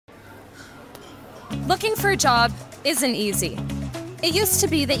Looking for a job isn't easy. It used to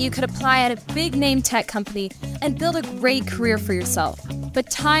be that you could apply at a big name tech company and build a great career for yourself.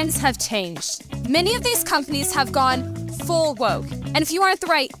 But times have changed. Many of these companies have gone full woke. And if you aren't the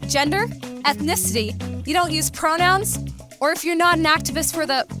right gender, ethnicity, you don't use pronouns, or if you're not an activist for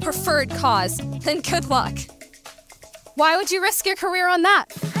the preferred cause, then good luck. Why would you risk your career on that?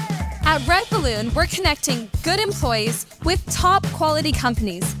 At Red Balloon, we're connecting good employees with top quality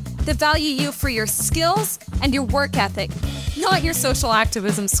companies that value you for your skills and your work ethic, not your social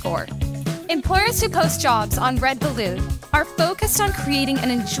activism score. Employers who post jobs on Red Balloon are focused on creating an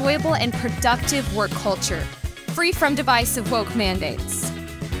enjoyable and productive work culture, free from divisive woke mandates.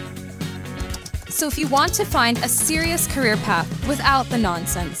 So if you want to find a serious career path without the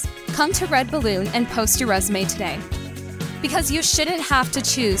nonsense, come to Red Balloon and post your resume today. Because you shouldn't have to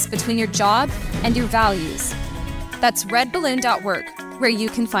choose between your job and your values. That's redballoon.work, where you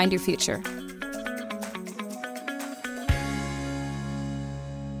can find your future.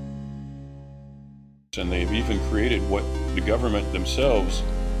 And they've even created what the government themselves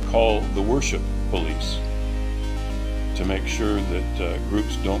call the worship police to make sure that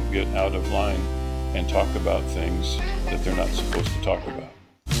groups don't get out of line and talk about things that they're not supposed to talk about.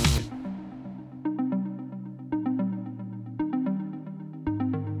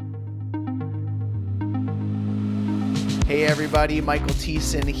 Hey everybody, Michael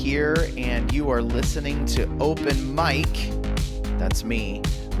Thiessen here, and you are listening to Open Mic, that's me,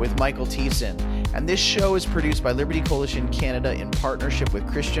 with Michael Thiessen. And this show is produced by Liberty Coalition Canada in partnership with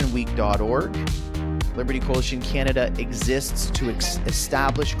ChristianWeek.org. Liberty Coalition Canada exists to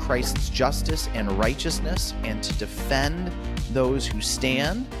establish Christ's justice and righteousness and to defend those who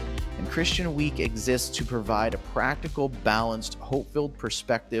stand. And Christian Week exists to provide a practical, balanced, hope-filled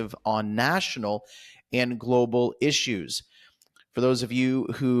perspective on national and global issues. For those of you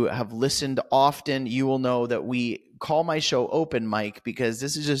who have listened often, you will know that we call my show Open Mic because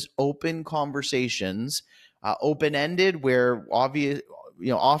this is just open conversations, open-ended, where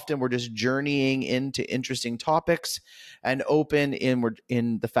often we're just journeying into interesting topics, and open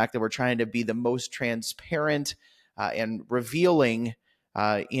in the fact that we're trying to be the most transparent and revealing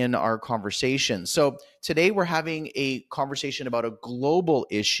in our conversation. So today we're having a conversation about a global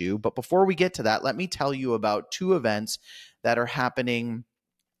issue. But before we get to that, let me tell you about two events that are happening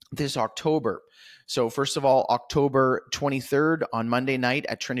this October. So first of all, October 23rd on Monday night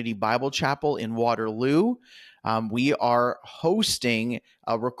at Trinity Bible Chapel in Waterloo, we are hosting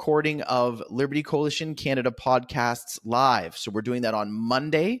a recording of Liberty Coalition Canada podcasts live. So we're doing that on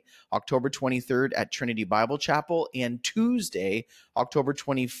Monday, October 23rd at Trinity Bible Chapel, and Tuesday, October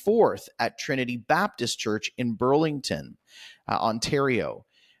 24th at Trinity Baptist Church in Burlington, Ontario.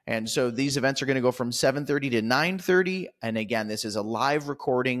 And so these events are going to go from 7:30 to 9:30. And again, this is a live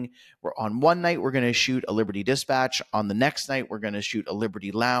recording. On one night, we're going to shoot a Liberty Dispatch. On the next night, we're going to shoot a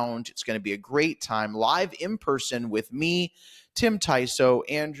Liberty Lounge. It's going to be a great time, live in person with me, Tim Tyso,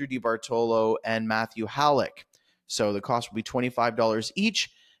 Andrew DiBartolo, and Matthew Halleck. So the cost will be $25 each.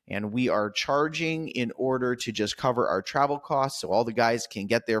 And we are charging in order to just cover our travel costs so all the guys can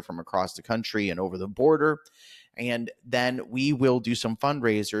get there from across the country and over the border. And then we will do some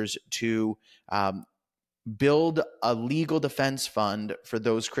fundraisers to build a legal defense fund for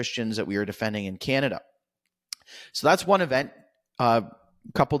those Christians that we are defending in Canada. So that's one event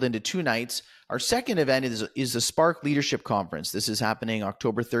coupled into two nights. Our second event is the Spark Leadership Conference. This is happening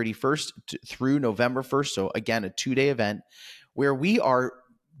October 31st through November 1st. So again, a two-day event where we are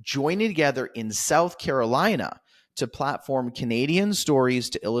joining together in South Carolina to platform Canadian stories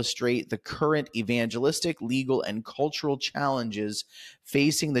to illustrate the current evangelistic, legal, and cultural challenges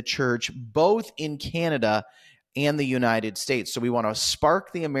facing the church both in Canada and the United States. So we want to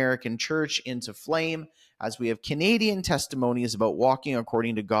spark the American church into flame as we have Canadian testimonies about walking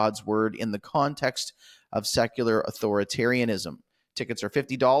according to God's word in the context of secular authoritarianism. Tickets are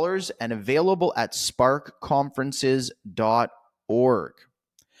 $50 and available at sparkconferences.org.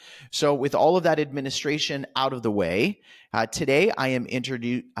 So with all of that administration out of the way, today I am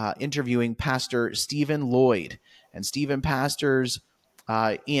interviewing Pastor Stephen Lloyd. And Stephen pastors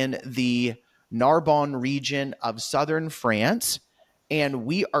in the Narbonne region of southern France. And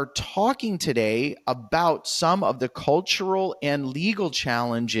we are talking today about some of the cultural and legal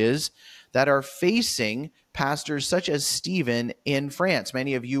challenges that are facing pastors such as Stephen in France.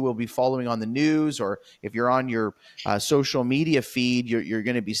 Many of you will be following on the news, or if you're on your social media feed, you're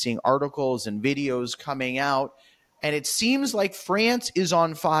going to be seeing articles and videos coming out. And it seems like France is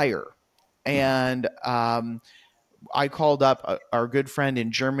on fire. And I called up our good friend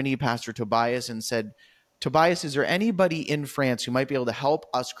in Germany, Pastor Tobias, and said, Tobias, is there anybody in France who might be able to help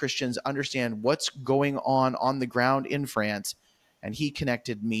us Christians understand what's going on the ground in France? And he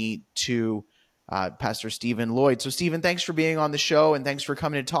connected me to Pastor Stephen Lloyd. So, Stephen, thanks for being on the show, and thanks for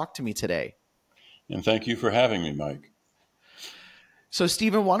coming to talk to me today. And thank you for having me, Mike. So,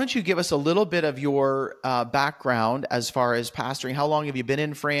 Stephen, why don't you give us a little bit of your background as far as pastoring? How long have you been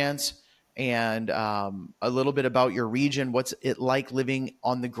in France? And a little bit about your region. What's it like living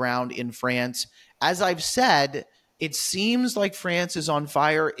on the ground in France? As I've said, it seems like France is on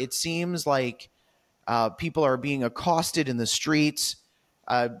fire. It seems like people are being accosted in the streets.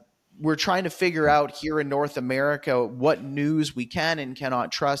 We're trying to figure out here in North America what news we can and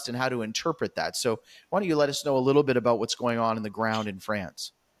cannot trust and how to interpret that. So why don't you let us know a little bit about what's going on in the ground in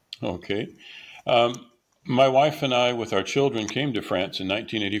France? Okay. My wife and I, with our children, came to France in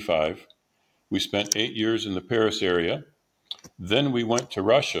 1985. We spent 8 years in the Paris area. Then we went to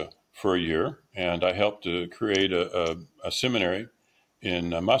Russia for a year, and I helped to create a seminary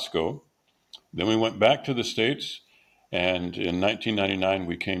in Moscow. Then we went back to the States, and in 1999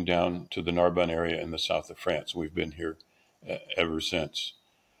 we came down to the Narbonne area in the south of France. We've been here ever since.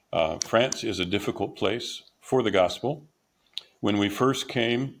 France is a difficult place for the gospel. When we first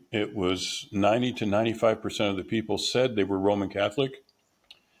came, it was 90 to 95% of the people said they were Roman Catholic,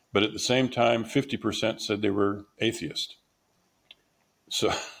 but at the same time, 50% said they were atheist.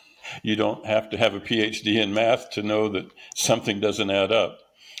 So you don't have to have a PhD in math to know that something doesn't add up.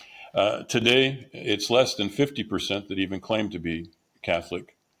 Today, it's less than 50% that even claim to be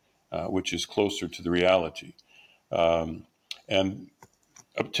Catholic, which is closer to the reality. And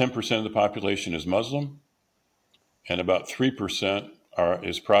 10% of the population is Muslim, and about 3%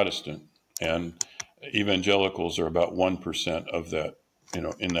 is Protestant. And evangelicals are about 1% of that,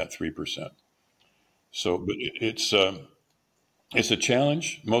 in that 3%. So, but it's a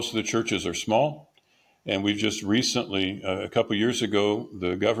challenge. Most of the churches are small. And we've just recently, a couple years ago,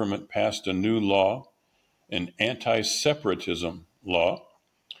 the government passed a new law, an anti-separatism law,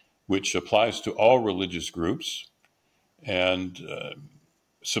 which applies to all religious groups. And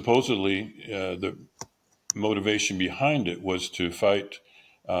supposedly the motivation behind it was to fight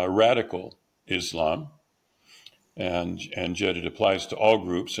radical Islam. And yet it applies to all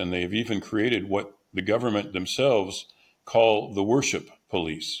groups. And they've even created what the government themselves call the worship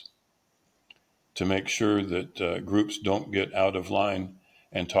police, to make sure that groups don't get out of line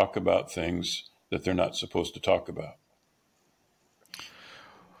and talk about things that they're not supposed to talk about.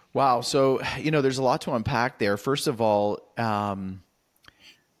 Wow. So, there's a lot to unpack there. First of all,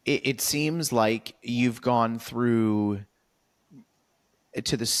 it seems like you've gone through,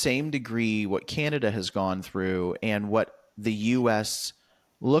 to the same degree, what Canada has gone through and what the U.S.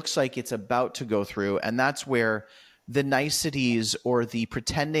 looks like it's about to go through. And that's where the niceties or the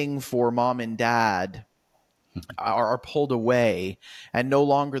pretending for mom and dad are pulled away, and no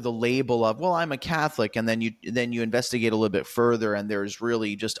longer the label of, well, I'm a Catholic, and then you investigate a little bit further, and there's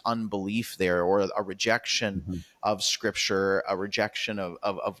really just unbelief there, or a rejection of Scripture, a rejection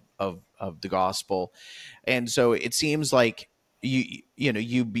of the gospel. And so it seems like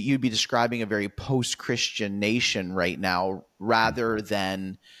you'd be describing a very post-Christian nation right now, rather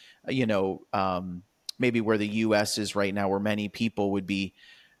than maybe where the U.S. is right now, where many people would be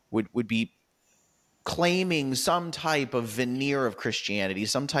claiming some type of veneer of Christianity,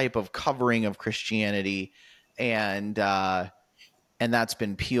 some type of covering of Christianity, and that's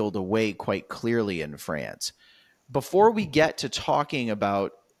been peeled away quite clearly in France. Before we get to talking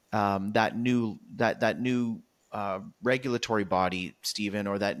about that new regulatory body, Stephen,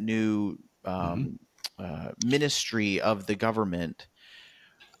 or that new ministry of the government,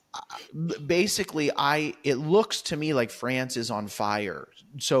 basically, it looks to me like France is on fire.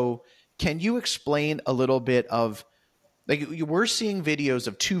 So can you explain a little bit of, like, we're seeing videos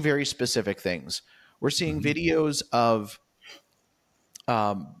of two very specific things. We're seeing videos of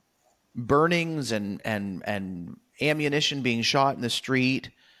burnings and ammunition being shot in the street,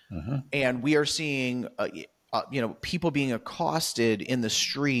 and we are seeing people being accosted in the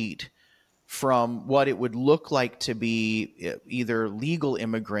street from what it would look like to be either legal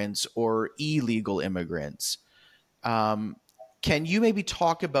immigrants or illegal immigrants. Can you maybe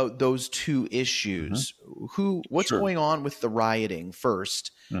talk about those two issues? What's Sure. going on with the rioting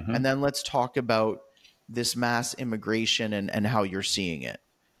first, and then let's talk about this mass immigration and how you're seeing it.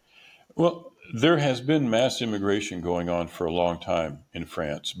 Well, there has been mass immigration going on for a long time in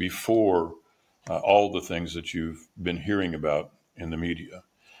France before all the things that you've been hearing about in the media.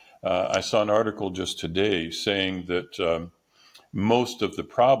 I saw an article just today saying that most of the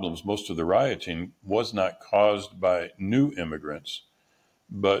problems, most of the rioting was not caused by new immigrants,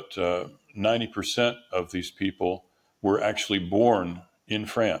 but 90% of these people were actually born in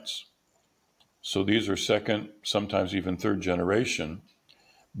France. So these are second, sometimes even third generation,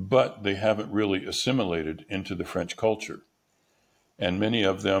 but they haven't really assimilated into the French culture. And many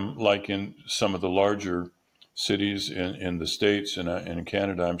of them, like in some of the larger cities in the States and in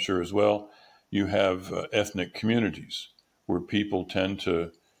Canada, I'm sure as well, you have ethnic communities where people tend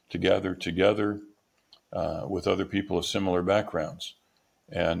to gather together with other people of similar backgrounds.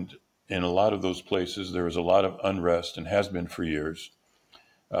 And in a lot of those places, there is a lot of unrest and has been for years.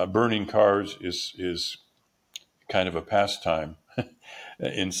 Burning cars is kind of a pastime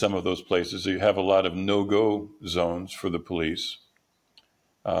in some of those places. You have a lot of no-go zones for the police.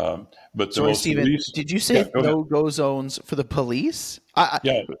 But the Sorry, most Stephen, recent, did you yeah, say go ahead. no-go zones for the police?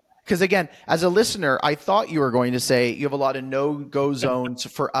 Yeah, Because again, as a listener, I thought you were going to say you have a lot of no-go zones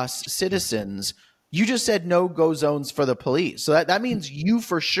for us citizens. You just said no-go zones for the police. So that means you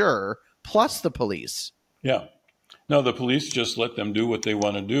for sure, plus the police. yeah. No, the police just let them do what they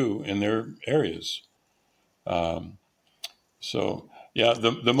want to do in their areas. So, yeah,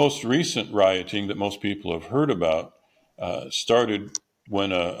 the most recent rioting that most people have heard about started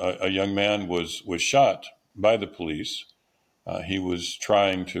when a young man was shot by the police. He was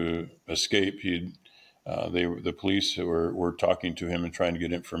trying to escape. The police were talking to him and trying to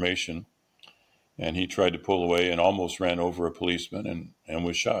get information, and he tried to pull away and almost ran over a policeman and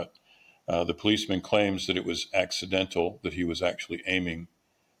was shot. The policeman claims that it was accidental, that he was actually aiming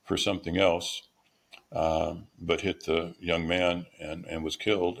for something else, but hit the young man and was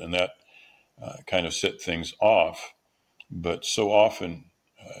killed, and that kind of set things off. But so often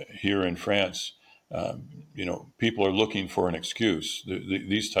here in France, people are looking for an excuse.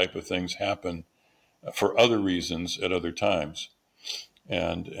 These type of things happen for other reasons at other times,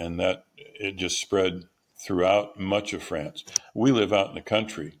 and that it just spread throughout much of France. We live out in the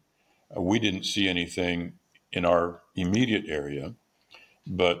country. We didn't see anything in our immediate area,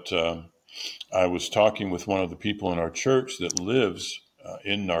 but I was talking with one of the people in our church that lives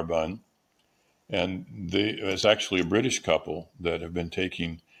in Narbonne, and it's actually a British couple that have been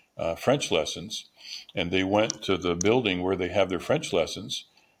taking French lessons, and they went to the building where they have their French lessons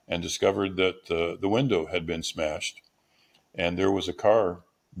and discovered that the window had been smashed, and there was a car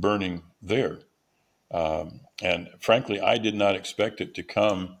burning there. And frankly, I did not expect it to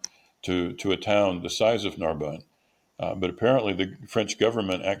come to a town the size of Narbonne. But apparently, the French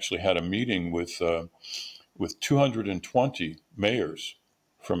government actually had a meeting with 220 mayors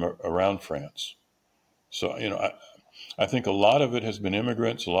from around France. So, I think a lot of it has been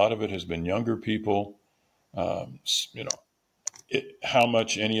immigrants, a lot of it has been younger people. Um, how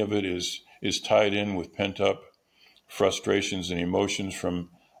much any of it is tied in with pent up frustrations and emotions from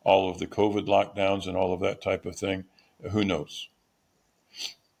all of the COVID lockdowns and all of that type of thing, who knows?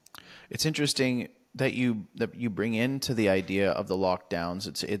 It's interesting that you bring into the idea of the lockdowns.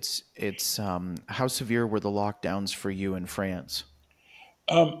 It's how severe were the lockdowns for you in France?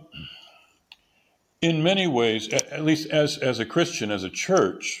 Um, in many ways, at least as a Christian, as a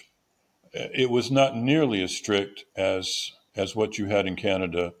church, it was not nearly as strict as what you had in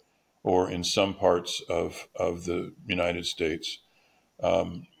Canada or in some parts of the United States.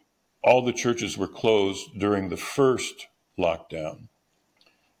 All the churches were closed during the first lockdown,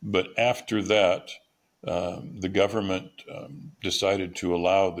 but after that, the government decided to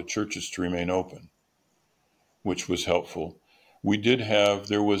allow the churches to remain open, which was helpful.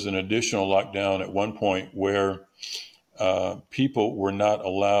 There was an additional lockdown at one point where people were not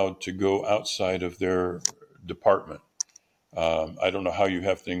allowed to go outside of their department. I don't know how you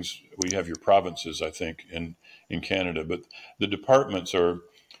have things. We have your provinces, I think, in Canada, but the departments are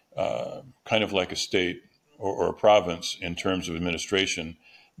kind of like a state or a province in terms of administration,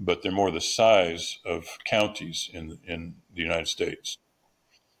 but they're more the size of counties in the United States.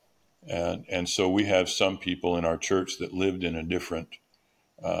 And so we have some people in our church that lived in a different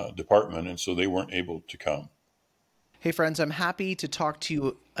department, and so they weren't able to come. Hey friends, I'm happy to talk to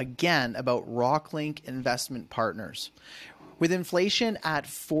you again about Rocklink Investment Partners. With inflation at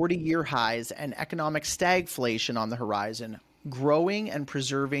 40-year highs and economic stagflation on the horizon, growing and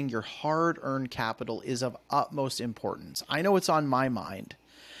preserving your hard-earned capital is of utmost importance. I know it's on my mind.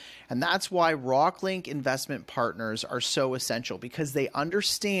 And that's why Rocklink Investment Partners are so essential, because they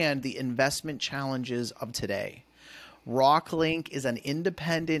understand the investment challenges of today. Rocklink is an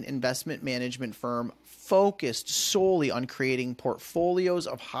independent investment management firm focused solely on creating portfolios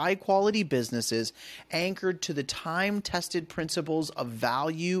of high-quality businesses anchored to the time-tested principles of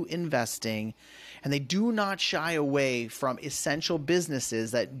value investing, and they do not shy away from essential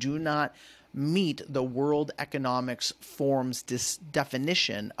businesses that do not meet the World Economics Forum's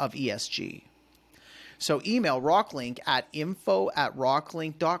definition of ESG. So email Rocklink at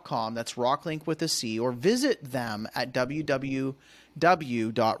info@rocklink.com. That's Rocklink with a C, or visit them at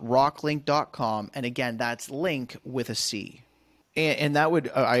www.rocklink.com. And again, that's link with a C. And that would,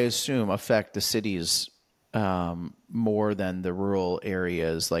 I assume, affect the cities more than the rural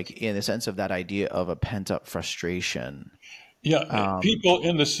areas, like in the sense of that idea of a pent-up frustration. Yeah, people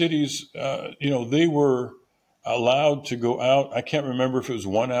in the cities, they were allowed to go out. I can't remember if it was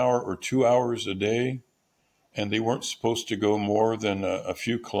 1 hour or 2 hours a day, and they weren't supposed to go more than a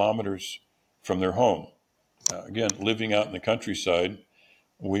few kilometers from their home. Again, living out in the countryside,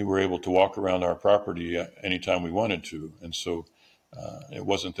 we were able to walk around our property anytime we wanted to, and so it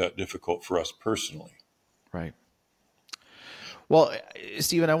wasn't that difficult for us personally. Right. Well,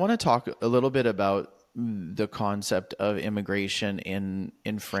 Stephen, I want to talk a little bit about the concept of immigration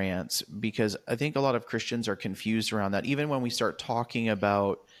in France, because I think a lot of Christians are confused around that. Even when we start talking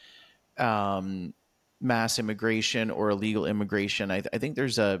about mass immigration or illegal immigration, I think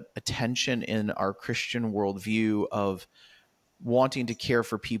there's a tension in our Christian worldview of wanting to care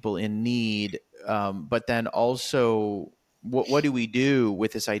for people in need, but then also what do we do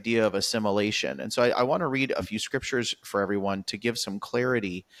with this idea of assimilation? And so I want to read a few scriptures for everyone to give some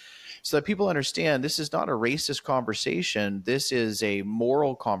clarity so that people understand this is not a racist conversation. This is a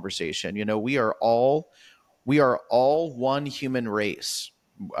moral conversation. We are all one human race.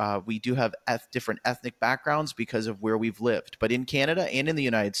 We do have different ethnic backgrounds because of where we've lived. But in Canada and in the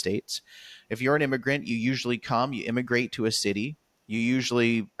United States, if you're an immigrant, you immigrate to a city. You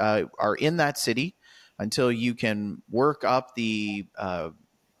usually are in that city until you can work up the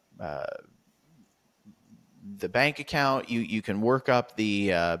bank account. You can work up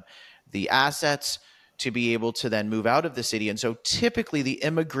the assets to be able to then move out of the city. And so typically the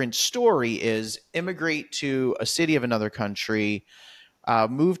immigrant story is immigrate to a city of another country,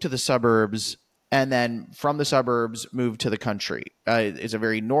 move to the suburbs, and then from the suburbs move to the country. It's a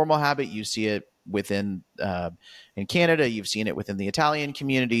very normal habit. You see it within in Canada. You've seen it within the Italian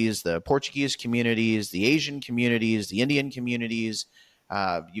communities, the Portuguese communities, the Asian communities, the Indian communities.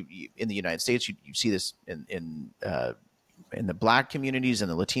 In the United States, you see this in the Black communities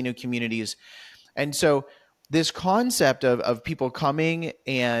and the Latino communities. And so this concept of people coming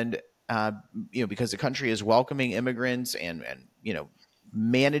and because the country is welcoming immigrants and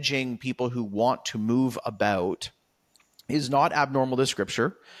managing people who want to move about is not abnormal to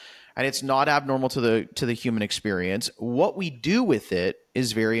Scripture, and it's not abnormal to the human experience. What we do with it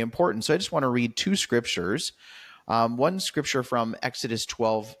is very important. So I just want to read two scriptures. One scripture from Exodus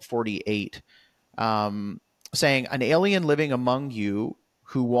 12:48, saying, "An alien living among you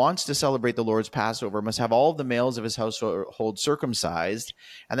who wants to celebrate the Lord's Passover must have all of the males of his household circumcised,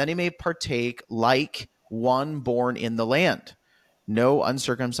 and then he may partake like one born in the land. No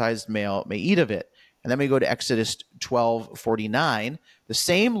uncircumcised male may eat of it." And then we go to Exodus 12:49. The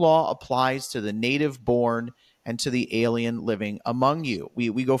same law applies to the native born and to the alien living among you.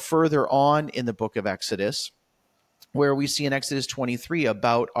 We go further on in the book of Exodus, where we see in Exodus 23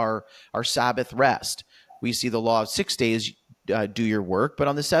 about our Sabbath rest. We see the law of 6 days, do your work, but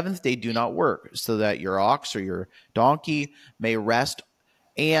on the seventh day do not work, so that your ox or your donkey may rest,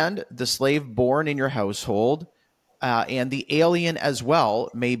 and the slave born in your household and the alien as well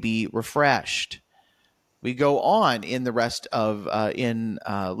may be refreshed. We go on in the rest of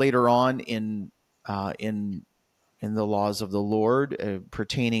later on in the laws of the Lord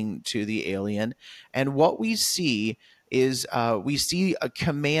pertaining to the alien, and what we see is we see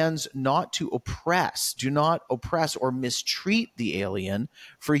commands not to oppress. Do not oppress or mistreat the alien,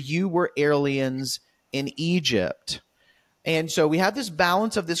 for you were aliens in Egypt. And so we have this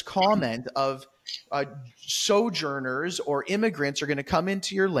balance of this comment of sojourners or immigrants are going to come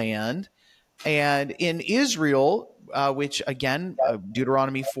into your land. And in Israel, which again,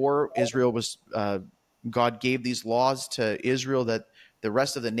 Deuteronomy 4, Israel was God gave these laws to Israel that the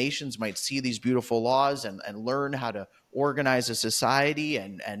rest of the nations might see these beautiful laws and learn how to organize a society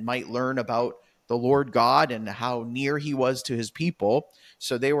and might learn about the Lord God and how near he was to his people.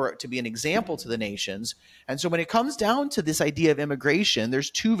 So they were to be an example to the nations. And so when it comes down to this idea of immigration, there's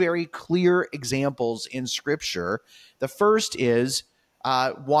two very clear examples in Scripture. The first is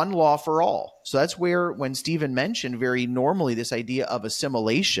one law for all. So that's where, when Stephen mentioned very normally this idea of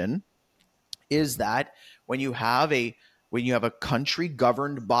assimilation, is that when you have a country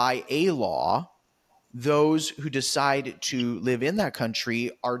governed by a law, those who decide to live in that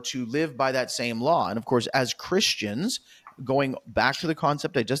country are to live by that same law. And of course, as Christians, going back to the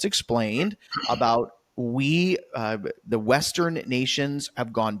concept I just explained about the Western nations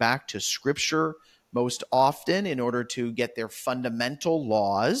have gone back to Scripture most often in order to get their fundamental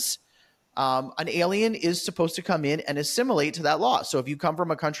laws. An alien is supposed to come in and assimilate to that law. So if you come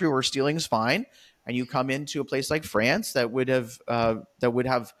from a country where stealing is fine, and you come into a place like France that would have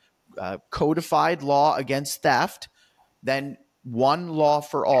codified law against theft, then one law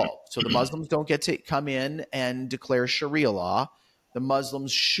for all. So the Muslims don't get to come in and declare Sharia law. The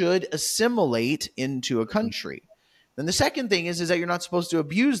Muslims should assimilate into a country. Then the second thing is that you're not supposed to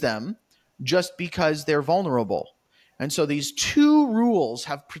abuse them just because they're vulnerable. And so these two rules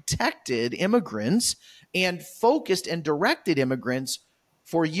have protected immigrants and focused and directed immigrants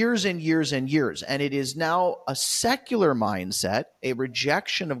for years and years and years. And it is now a secular mindset, a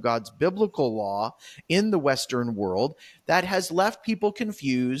rejection of God's biblical law in the Western world that has left people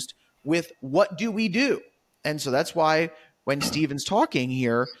confused with what do we do? And so that's why when Stephen's talking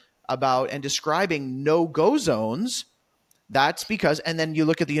here about and describing no-go zones, that's because, and then you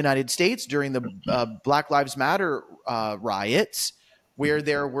look at the United States during the Black Lives Matter riots, where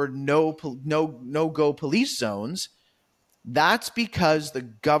there were no-go police zones. That's because the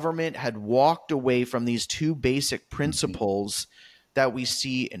government had walked away from these two basic principles that we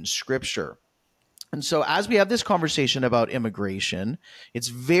see in Scripture. And so as we have this conversation about immigration, it's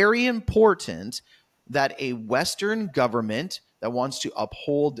very important that a Western government that wants to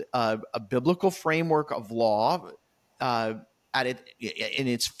uphold a biblical framework of law in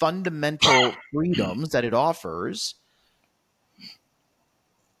its fundamental freedoms that it offers,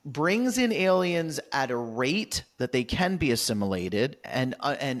 brings in aliens at a rate that they can be assimilated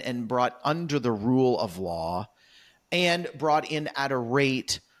and brought under the rule of law, and brought in at a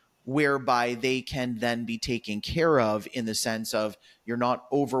rate whereby they can then be taken care of, in the sense of you're not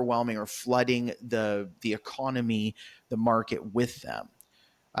overwhelming or flooding the economy, the market with them.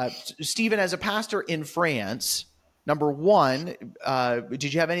 Stephen, as a pastor in France, number one,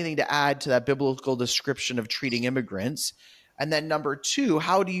 did you have anything to add to that biblical description of treating immigrants? And then number two,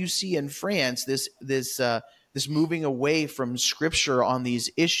 how do you see in France this moving away from Scripture on these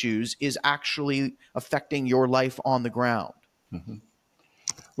issues is actually affecting your life on the ground? Mm-hmm.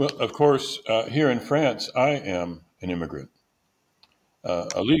 Well, of course, here in France, I am an immigrant,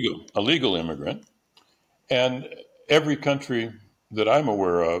 a legal immigrant, and every country that I'm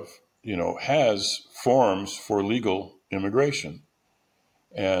aware of, has forms for legal immigration,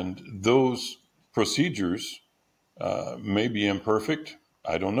 and those procedures may be imperfect.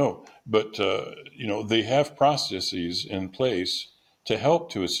 I don't know, but they have processes in place to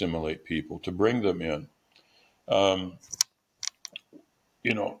help to assimilate people, to bring them in.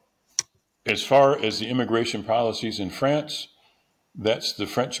 As far as the immigration policies in France, that's the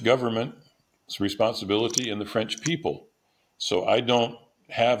French government's responsibility and the French people. So I don't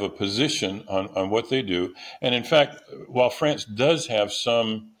have a position on what they do. And in fact, while France does have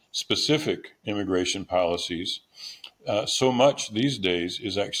some specific immigration policies, so much these days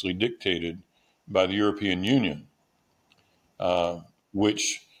is actually dictated by the European Union,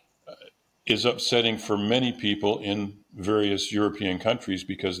 which is upsetting for many people in various European countries,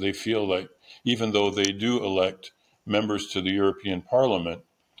 because they feel like even though they do elect members to the European Parliament,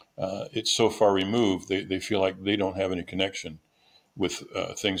 it's so far removed, they feel like they don't have any connection with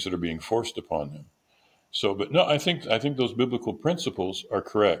things that are being forced upon them. So, but no, I think those biblical principles are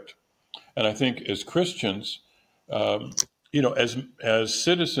correct. And I think as Christians, as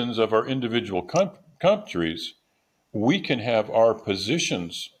citizens of our individual countries, we can have our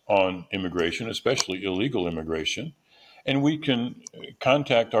positions on immigration, especially illegal immigration, and we can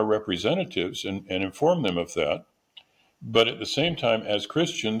contact our representatives and inform them of that. But at the same time, as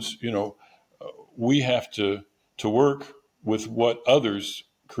Christians, we have to work with what others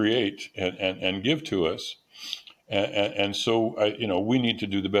create and give to us. And so, we need to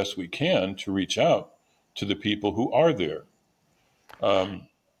do the best we can to reach out to the people who are there.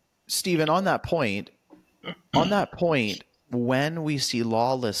 Stephen, on that point, when we see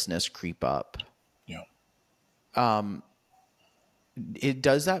lawlessness creep up,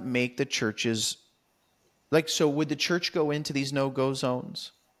 does that make the churches so would the church go into these no-go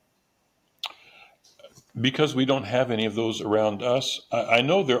zones? Because we don't have any of those around us. I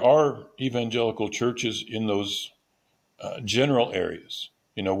know there are evangelical churches in those general areas,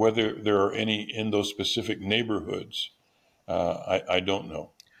 whether there are any in those specific neighborhoods, I don't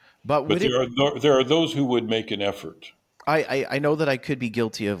know. But there are those who would make an effort. I know that I could be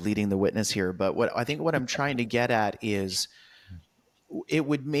guilty of leading the witness here, but what I'm trying to get at is it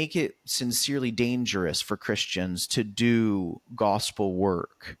would make it sincerely dangerous for Christians to do gospel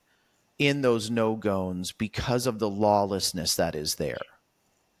work in those no-goes because of the lawlessness that is there.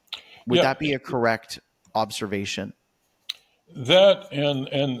 Would that be a correct observation? That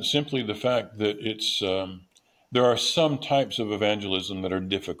and simply the fact that there are some types of evangelism that are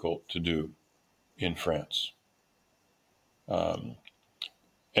difficult to do in France. And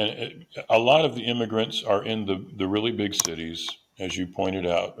a lot of the immigrants are in the really big cities, as you pointed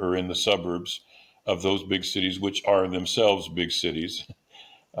out, or in the suburbs of those big cities, which are themselves big cities.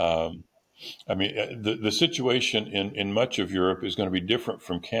 I mean, the situation in much of Europe is going to be different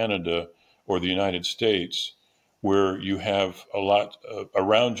from Canada or the United States, where you have a lot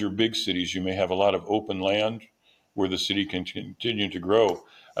around your big cities. You may have a lot of open land where the city can continue to grow.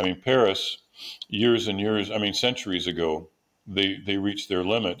 I mean, Paris, years and years, I mean, centuries ago, they reached their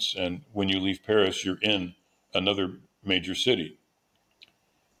limits. And when you leave Paris, you're in another major city.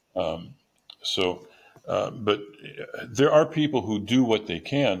 So, but there are people who do what they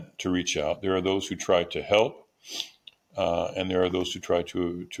can to reach out. There are those who try to help, and there are those who try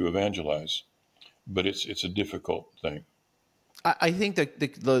to evangelize. But it's a difficult thing. I think that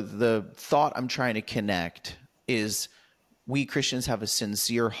the thought I'm trying to connect is we Christians have a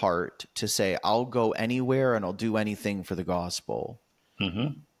sincere heart to say, I'll go anywhere and I'll do anything for the gospel.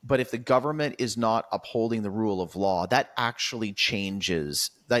 Mm-hmm. But if the government is not upholding the rule of law, that actually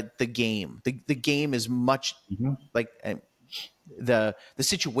changes the game. The game is much Mm-hmm. like the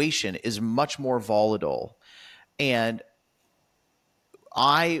situation is much more volatile. And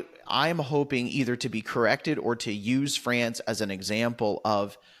I'm hoping either to be corrected or to use France as an example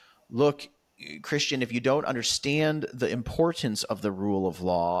of, look, Christian, if you don't understand the importance of the rule of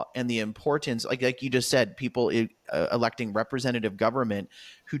law and the importance, like you just said, people electing representative government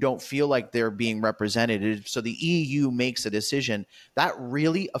who don't feel like they're being represented. So the EU makes a decision that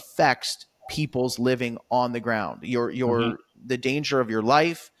really affects people's living on the ground. Mm-hmm. The danger of your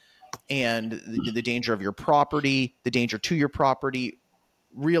life and the danger of your property, the danger to your property.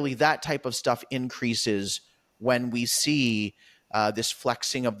 Really, that type of stuff increases when we see this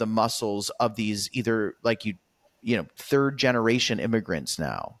flexing of the muscles of these either like third generation immigrants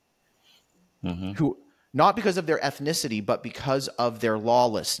now, Mm-hmm. who not because of their ethnicity but because of their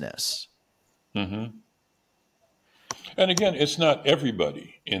lawlessness. Mm-hmm. And again, it's not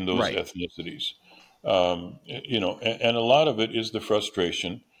everybody in those Right. ethnicities. And a lot of it is the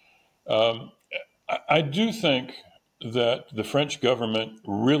frustration. I do think that the French government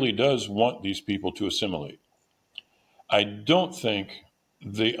really does want these people to assimilate. I don't think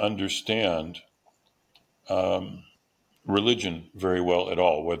they understand religion very well at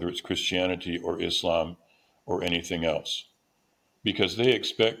all, whether it's Christianity or Islam or anything else, because they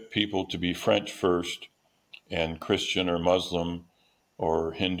expect people to be French first and Christian or Muslim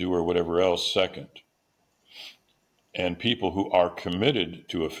or Hindu or whatever else second. And people who are committed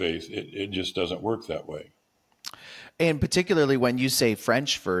to a faith, it just doesn't work that way. And particularly when you say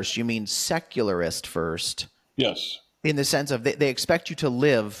French first, you mean secularist first. Yes. In the sense of they expect you to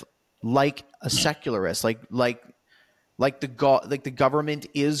live like a secularist, like the government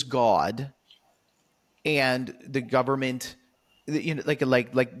is God, and the government,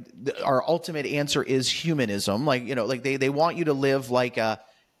 our ultimate answer is humanism. Like they want you to live like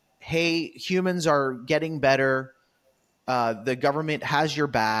hey, humans are getting better. The government has your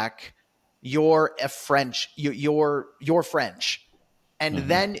back. You're French. You're French. And Mm-hmm.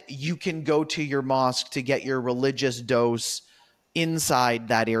 then you can go to your mosque to get your religious dose inside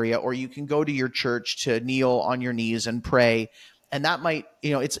that area, or you can go to your church to kneel on your knees and pray. And that might,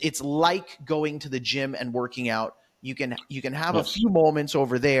 it's like going to the gym and working out. You can have a Yes. few moments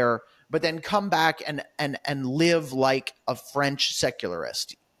over there, but then come back and live like a French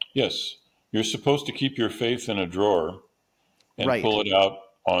secularist. Yes. You're supposed to keep your faith in a drawer and Right. pull it out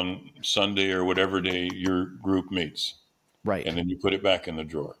on Sunday or whatever day your group meets. Right. And then you put it back in the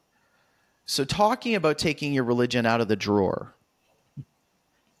drawer. So talking about taking your religion out of the drawer,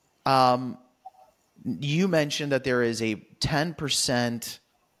 you mentioned that there is a 10%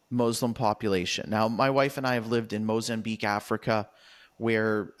 Muslim population. Now, my wife and I have lived in Mozambique, Africa,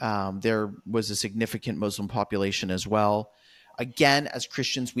 where there was a significant Muslim population as well. Again, as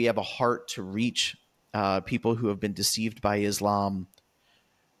Christians, we have a heart to reach people who have been deceived by Islam.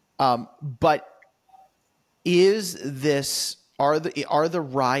 But are the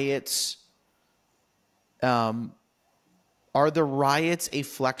riots a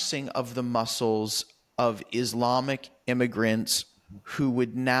flexing of the muscles of Islamic immigrants who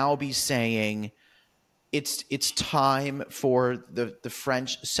would now be saying it's time for the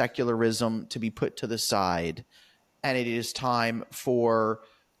French secularism to be put to the side, and it is time for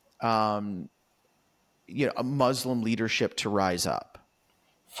a Muslim leadership to rise up?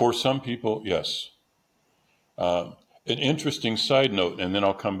 For some people, yes. An interesting side note, and then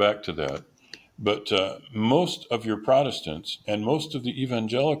I'll come back to that. But most of your Protestants and most of the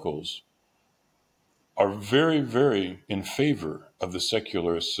evangelicals are very, very in favor of the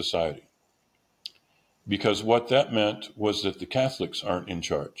secularist society. Because what that meant was that the Catholics aren't in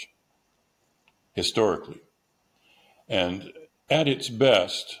charge, historically. And at its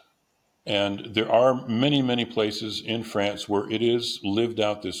best, and there are many, many places in France where it is lived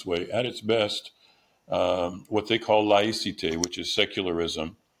out this way, at its best, what they call laïcité, which is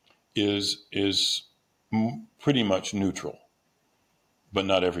secularism, is pretty much neutral, but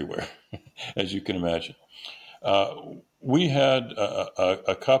not everywhere, as you can imagine. We had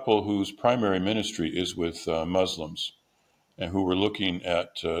a couple whose primary ministry is with Muslims and who were looking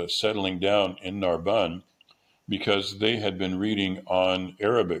at settling down in Narbonne because they had been reading on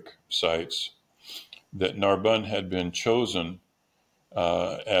Arabic sites that Narbonne had been chosen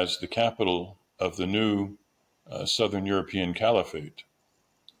as the capital of the new Southern European Caliphate.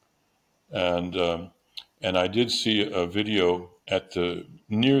 And I did see a video at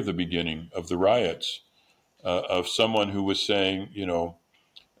near the beginning of the riots of someone who was saying,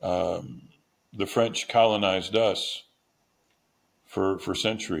 the French colonized us for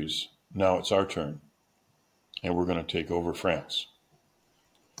centuries. Now it's our turn, and we're going to take over France.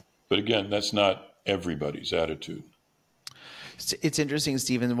 But again, that's not everybody's attitude. It's interesting,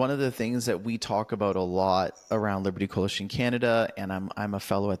 Stephen. One of the things that we talk about a lot around Liberty Coalition Canada, and I'm a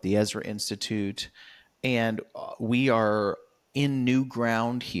fellow at the Ezra Institute, and we are in new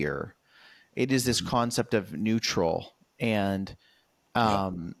ground here. It is this concept of neutral, and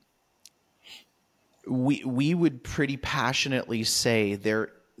we would pretty passionately say there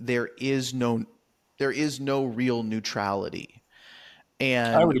is no real neutrality.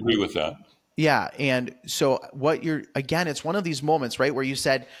 And I would agree with that. Yeah. And so it's one of these moments, right, where you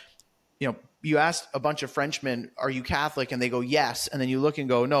said, you asked a bunch of Frenchmen, are you Catholic? And they go, yes. And then you look and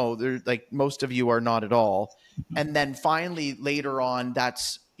go, no, they're like, most of you are not at all. And then finally later on,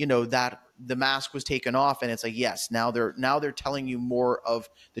 that's, that the mask was taken off and it's like, yes, now they're telling you more of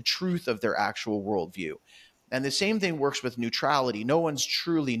the truth of their actual worldview. And the same thing works with neutrality. No one's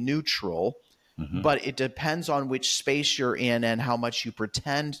truly neutral. But it depends on which space you're in and how much you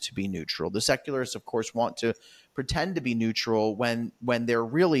pretend to be neutral. The secularists, of course, want to pretend to be neutral when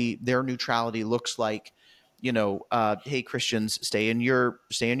their neutrality looks like, hey, Christians, stay in your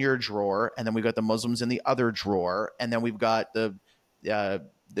drawer, and then we've got the Muslims in the other drawer, and then we've got the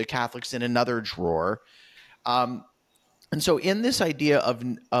Catholics in another drawer. And so in this idea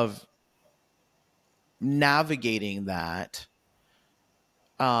of navigating that,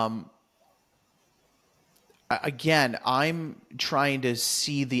 again, I'm trying to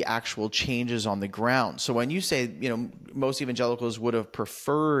see the actual changes on the ground. So when you say, most evangelicals would have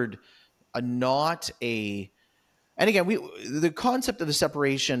preferred and again, the concept of the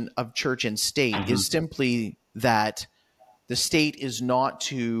separation of church and state is simply that the state is not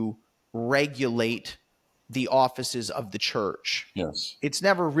to regulate the offices of the church. Yes. It's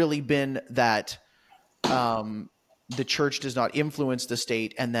never really been that the church does not influence the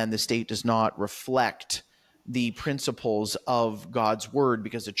state and then the state does not reflect the principles of God's word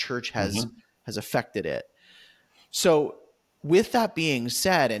because the church has affected it. So with that being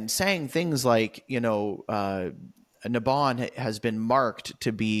said, and saying things like, Narbonne has been marked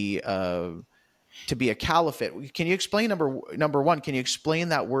to be a caliphate. Can you explain number one? Can you explain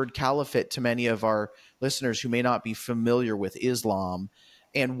that word caliphate to many of our listeners who may not be familiar with Islam,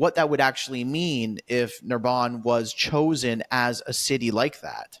 and what that would actually mean if Narbonne was chosen as a city like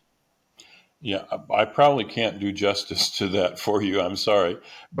that? Yeah, I probably can't do justice to that for you. I'm sorry.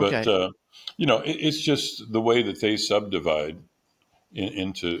 But, okay. It's just the way that they subdivide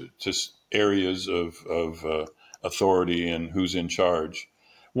into areas of authority and who's in charge.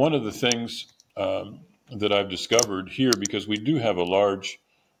 One of the things that I've discovered here, because we do have a large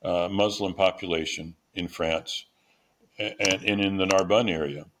Muslim population in France and in the Narbonne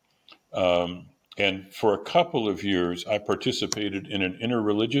area. And for a couple of years, I participated in an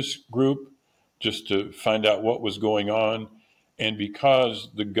interreligious group just to find out what was going on. And because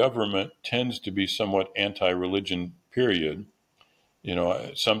the government tends to be somewhat anti-religion, period,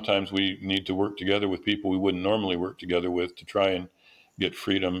 sometimes we need to work together with people we wouldn't normally work together with to try and get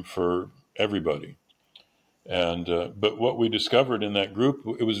freedom for everybody. And but what we discovered in that group,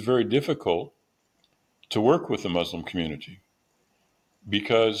 it was very difficult to work with the Muslim community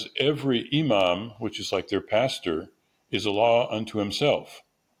because every imam, which is like their pastor, is a law unto himself.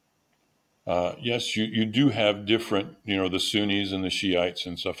 Yes, you do have different, the Sunnis and the Shiites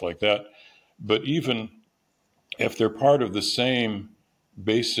and stuff like that. But even if they're part of the same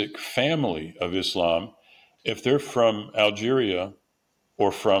basic family of Islam, if they're from Algeria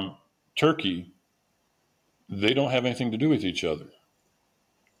or from Turkey, they don't have anything to do with each other.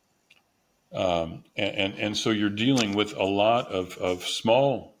 And so you're dealing with a lot of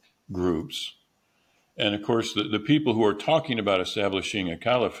small groups. And of course, the people who are talking about establishing a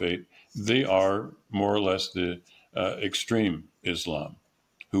caliphate, they are more or less the extreme Islam,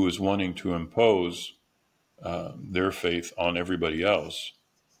 who is wanting to impose their faith on everybody else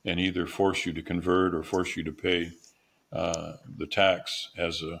and either force you to convert or force you to pay the tax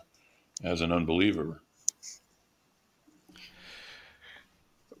as an unbeliever.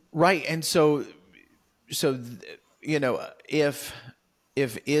 Right. And so, if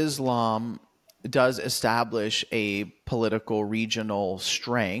Islam does establish a political regional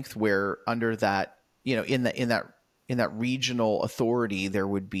strength where under that, in that regional authority, there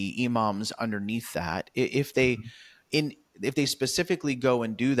would be imams underneath that. If they specifically go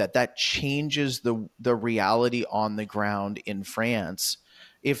and do that, that changes the reality on the ground in France.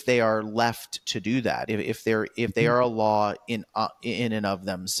 If they are left to do that, if they are a law in and of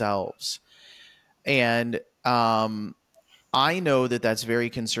themselves, and I know that that's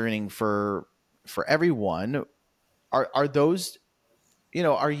very concerning for everyone. Are those,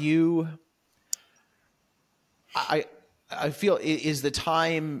 are you? I feel, is the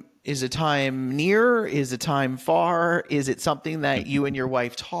time near? Is the time far? Is it something that you and your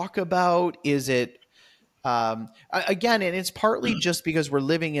wife talk about? Is it again, and it's partly just because we're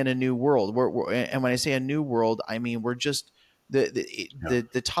living in a new world. And when I say a new world, I mean we're just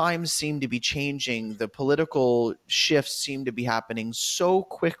the times seem to be changing. The political shifts seem to be happening so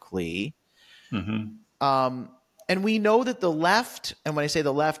quickly. Mm-hmm. And we know that the left, and when I say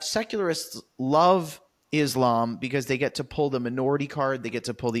the left, secularists love Islam because they get to pull the minority card, they get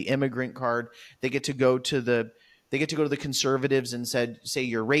to pull the immigrant card, they get to go to the conservatives and say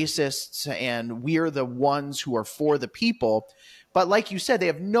you're racists and we're the ones who are for the people. But like you said, they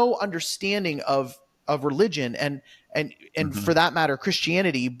have no understanding of religion and mm-hmm. for that matter,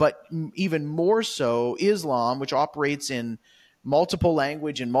 Christianity, but even more so Islam, which operates in multiple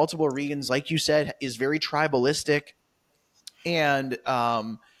language and multiple regions, like you said, is very tribalistic and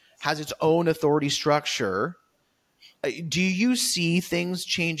has its own authority structure. Do you see things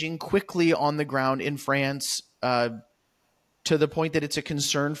changing quickly on the ground in France to the point that it's a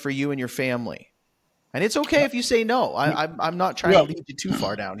concern for you and your family? And it's okay if you say no. I'm not trying to lead you too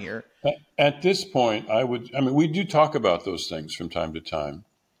far down here. At this point, we do talk about those things from time to time.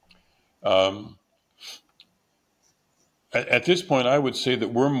 At this point, I would say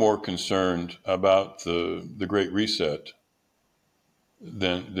that we're more concerned about the Great Reset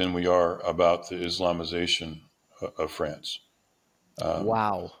than we are about the Islamization of France.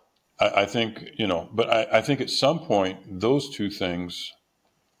 Wow. I think, but I think at some point, those two things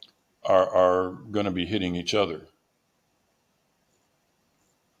are going to be hitting each other.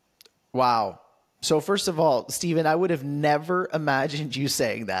 Wow. So first of all, Stephen, I would have never imagined you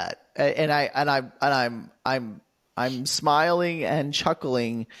saying that. I'm smiling and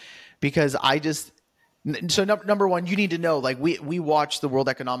chuckling because number one, you need to know, like we watch the World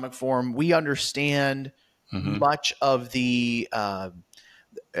Economic Forum. We understand mm-hmm. much of the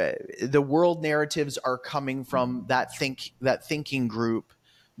world narratives are coming from that thinking group.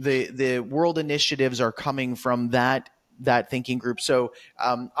 The world initiatives are coming from that thinking group. So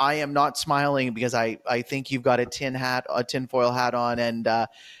I am not smiling because I think you've got a tinfoil hat on and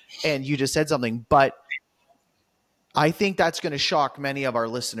you just said something, but I think that's going to shock many of our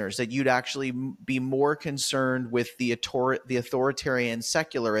listeners that you'd actually be more concerned with the authoritarian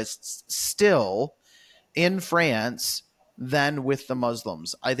secularists still in France than with the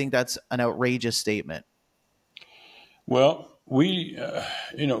Muslims. I think that's an outrageous statement. Well,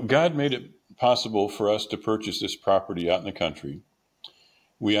 God made it possible for us to purchase this property out in the country.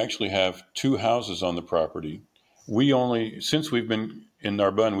 We actually have 2 houses on the property. Since we've been in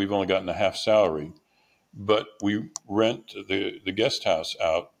Narbonne, we've only gotten a half salary, but we rent the guest house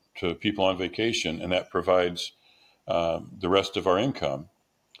out to people on vacation, and that provides the rest of our income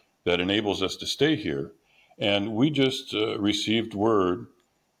that enables us to stay here. And we just received word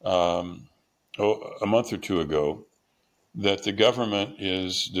a month or 2 ago that the government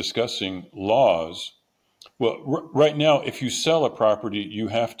is discussing laws. Well, right now, if you sell a property, you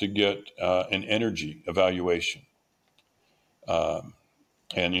have to get an energy evaluation. And,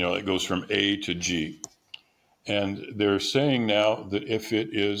 it goes from A to G. And they're saying now that if it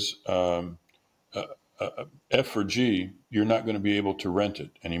is F or G, you're not going to be able to rent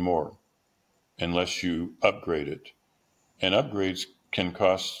it anymore unless you upgrade it. And upgrades can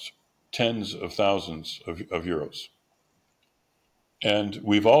cost tens of thousands of euros. And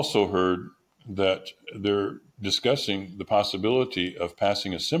we've also heard that they're discussing the possibility of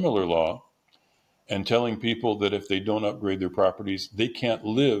passing a similar law and telling people that if they don't upgrade their properties, they can't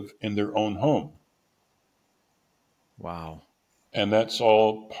live in their own home. Wow. And that's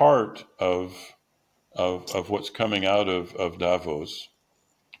all part of what's coming out of Davos.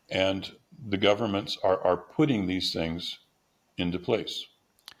 And the governments are putting these things into place.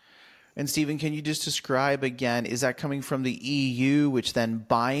 And Stephen, can you just describe again, is that coming from the EU, which then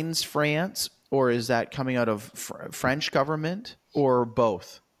binds France, or is that coming out of French government, or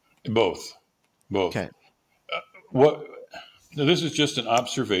both? Both. Okay. What? Now, this is just an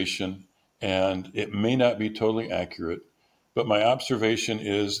observation, and it may not be totally accurate, but my observation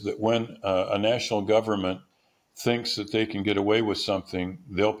is that when a national government thinks that they can get away with something,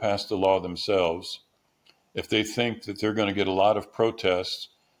 they'll pass the law themselves. If they think that they're going to get a lot of protests,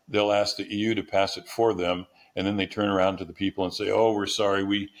 they'll ask the EU to pass it for them, and then they turn around to the people and say, "Oh, we're sorry,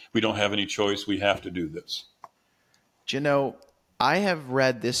 we don't have any choice, we have to do this." Do you know, I have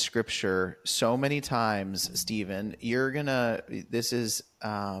read this scripture so many times, Stephen. You are going to, this has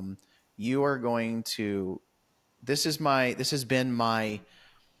been my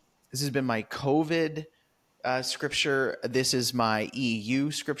COVID scripture. This is my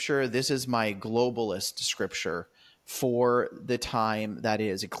EU scripture. This is my globalist scripture for the time that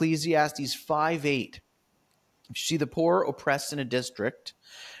is. Ecclesiastes 5:8. If you see the poor oppressed in a district,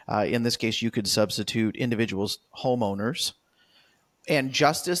 in this case, you could substitute individuals, homeowners, and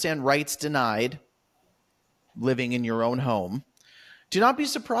justice and rights denied, living in your own home, do not be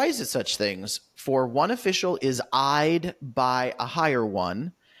surprised at such things, for one official is eyed by a higher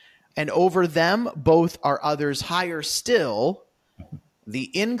one, and over them both are others higher still.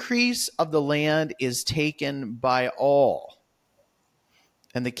 The increase of the land is taken by all,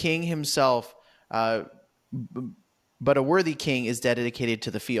 and the king himself, but a worthy king is dedicated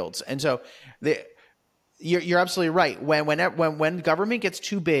to the fields. And so you're absolutely right. When government gets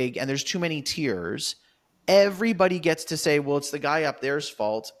too big and there's too many tiers, everybody gets to say, well, it's the guy up there's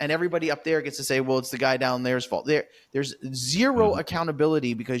fault, and everybody up there gets to say, well, it's the guy down there's fault. There's zero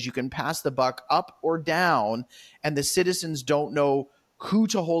accountability, because you can pass the buck up or down, and the citizens don't know who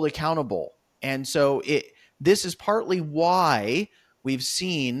to hold accountable. And so this is partly why we've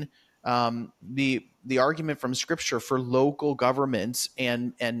seen the argument from Scripture for local governments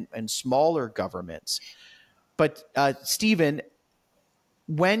and smaller governments. But Stephen,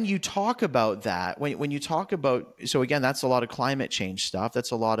 when you talk about that, when you talk about, so again, that's a lot of climate change stuff.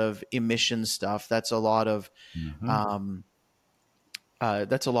 That's a lot of emission stuff. That's a lot of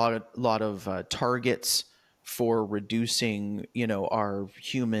targets for reducing, our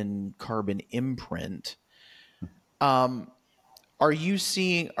human carbon imprint. Are you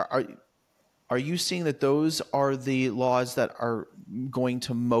seeing that those are the laws that are going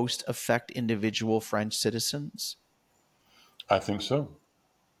to most affect individual French citizens? I think so.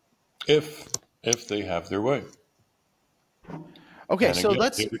 If they have their way. Okay, and so again,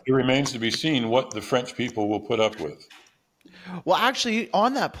 let's. It remains to be seen what the French people will put up with. Well, actually,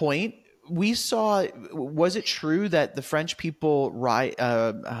 on that point, we saw. Was it true that the French people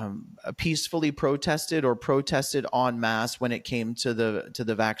peacefully protested en masse when it came to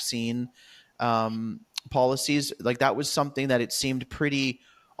the vaccine policies? Like, that was something that it seemed pretty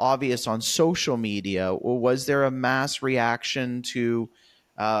obvious on social media. Or was there a mass reaction to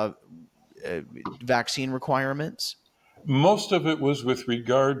vaccine requirements? Most of it was with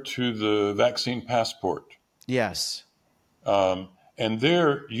regard to the vaccine passport. Yes. And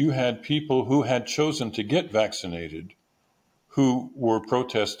there you had people who had chosen to get vaccinated who were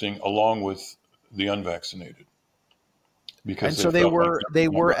protesting along with the unvaccinated. Because and so they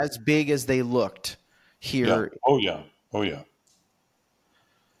were as big as they looked here. Yeah. Oh yeah.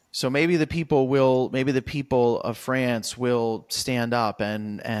 So maybe the people of France will stand up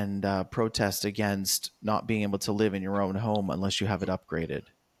and protest against not being able to live in your own home unless you have it upgraded.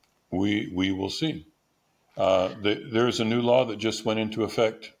 We will see. There is a new law that just went into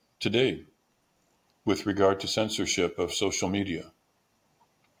effect today with regard to censorship of social media.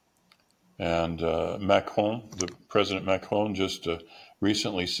 And President Macron just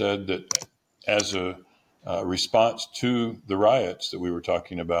recently said that as a response to the riots that we were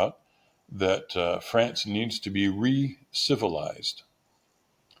talking about, that France needs to be re-civilized.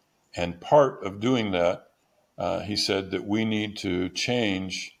 And part of doing that, he said that we need to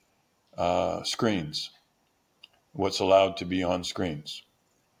change screens, what's allowed to be on screens,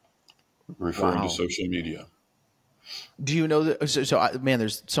 referring to social media. Do you know that? Man,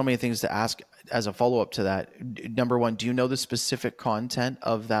 there's so many things to ask as a follow-up to that. Number one, do you know the specific content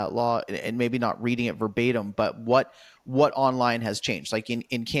of that law? And maybe not reading it verbatim, but what online has changed? Like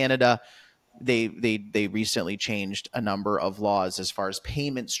in Canada, they recently changed a number of laws as far as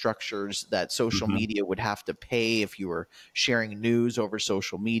payment structures that social Mm-hmm. media would have to pay if you were sharing news over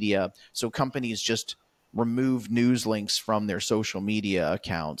social media. So companies just remove news links from their social media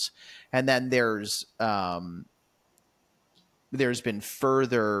accounts. And then there's been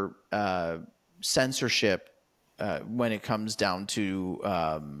further censorship when it comes down to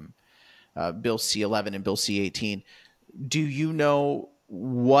Bill C-11 and Bill C-18. Do you know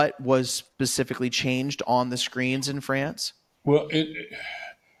what was specifically changed on the screens in France? Well,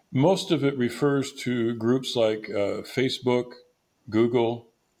 most of it refers to groups like Facebook, Google,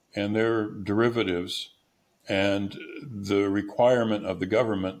 and their derivatives, and the requirement of the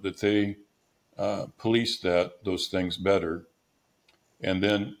government that they police those things better. And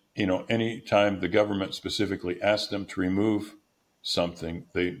then, any time the government specifically asks them to remove something,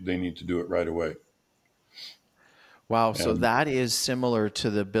 they need to do it right away. Wow, so And that is similar to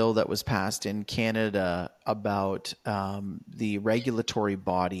the bill that was passed in Canada about the regulatory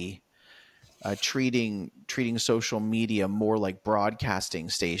body treating social media more like broadcasting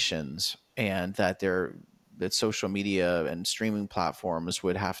stations, and that social media and streaming platforms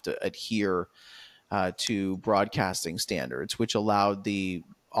would have to adhere to broadcasting standards, which allowed the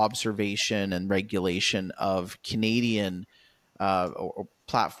observation and regulation of Canadian or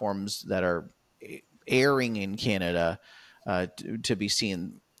platforms that are airing in Canada to be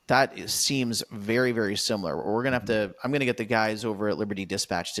seen. Seems very, very similar. I'm gonna get the guys over at Liberty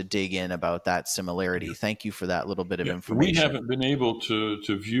Dispatch to dig in about that similarity. Thank you for that little bit of yeah, we information. haven't been able to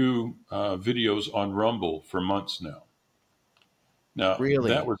view videos on Rumble for months now. Now, Really?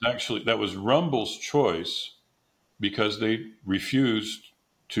 that was Rumble's choice because they refused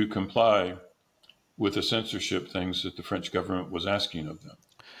to comply with the censorship things that the French government was asking of them.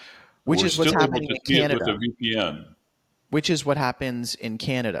 Which We're is what's still able happening to in see it with a Canada. VPN. Which is what happens in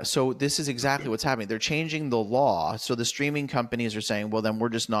Canada. So this is exactly what's happening. They're changing the law. So the streaming companies are saying, well, then we're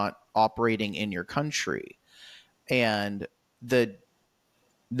just not operating in your country. And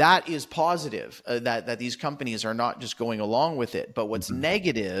that is positive, that these companies are not just going along with it. But what's Mm-hmm.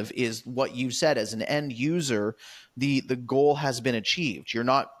 negative is what you said. As an end user, the goal has been achieved. You're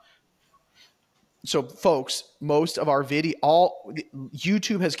not. So folks, most of our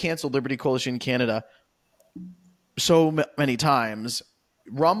YouTube has canceled Liberty Coalition Canada so many times.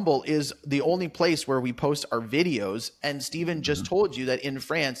 Rumble is the only place where we post our videos, and Steven just told you that in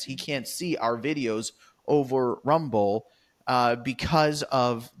France he can't see our videos over Rumble because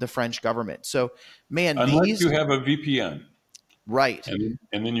of the French government. So, man, Unless you have a VPN, right,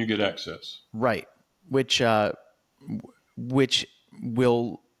 and then you get access. right, which which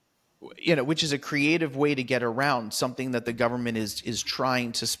will which is a creative way to get around something that the government is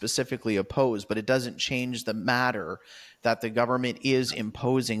trying to specifically oppose, but it doesn't change the matter that the government is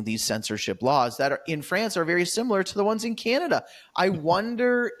imposing these censorship laws that are in France are very similar to the ones in Canada. I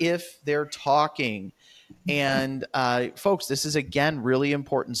wonder if they're talking. And folks, this is again really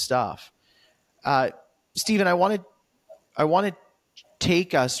important stuff. Stephen, I want to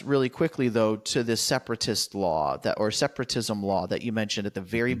take us really quickly though to this separatism law that you mentioned at the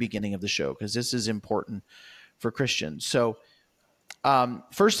very beginning of the show, because this is important for Christians. So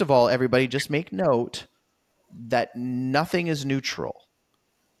first of all, everybody just make note that nothing is neutral.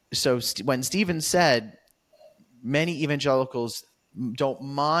 So when Stephen said many evangelicals don't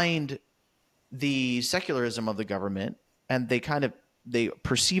mind the secularism of the government and they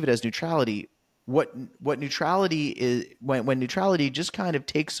perceive it as neutrality, what neutrality is, when neutrality just kind of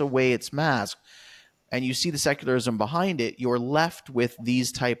takes away its mask and you see the secularism behind it, you're left with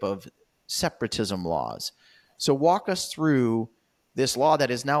these type of separatism laws. So walk us through this law that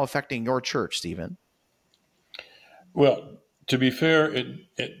is now affecting your church, Stephen. Well, to be fair,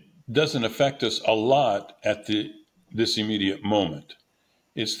 it doesn't affect us a lot at this immediate moment.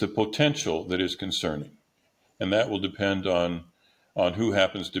 It's the potential that is concerning, and that will depend on who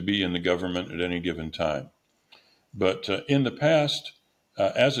happens to be in the government at any given time. But in the past,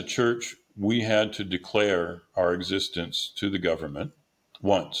 as a church, we had to declare our existence to the government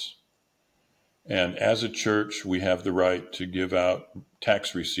once. And as a church, we have the right to give out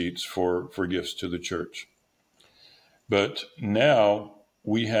tax receipts for gifts to the church. But now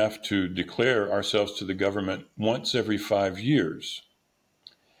we have to declare ourselves to the government once every 5 years.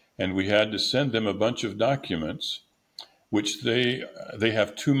 And we had to send them a bunch of documents, which they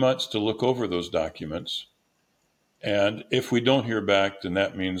have 2 months to look over those documents. And if we don't hear back, then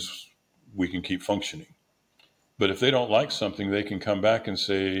that means we can keep functioning. But if they don't like something, they can come back and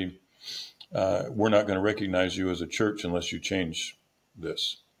say, we're not going to recognize you as a church unless you change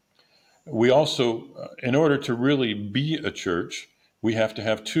this. We also, in order to really be a church, we have to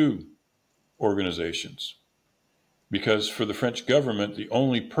have 2 organizations. Because for the French government, the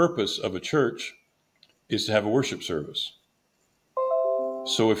only purpose of a church is to have a worship service.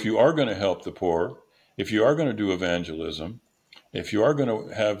 So if you are going to help the poor, if you are going to do evangelism, if you are going to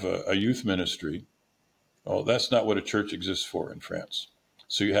have a youth ministry, well, that's not what a church exists for in France.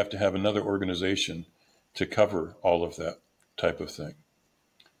 So you have to have another organization to cover all of that type of thing.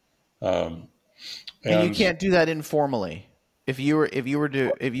 And you can't do that informally. If you were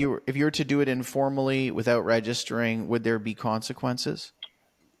to do it informally without registering, would there be consequences?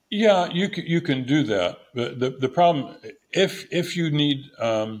 Yeah, you can do that. But the problem, if you need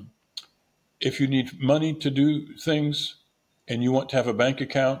money to do things, and you want to have a bank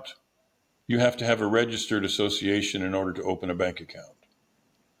account, you have to have a registered association in order to open a bank account.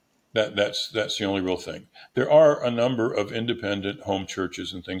 That's the only real thing. There are a number of independent home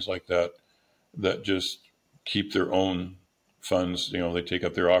churches and things like that just keep their own funds. They take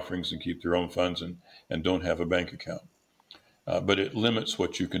up their offerings and keep their own funds and don't have a bank account. But it limits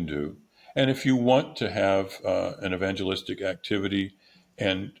what you can do. And if you want to have an evangelistic activity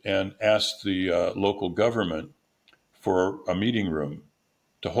and ask the local government for a meeting room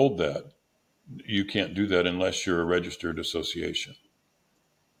to hold that, you can't do that unless you're a registered association.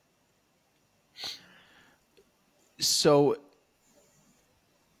 So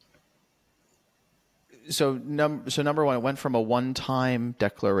number one, it went from a one-time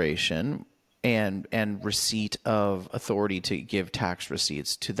declaration and receipt of authority to give tax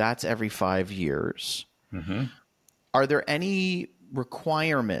receipts to that's every 5 years. Mm-hmm. Are there any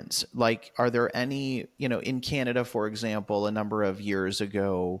requirements? Like, are there any, in Canada, for example, a number of years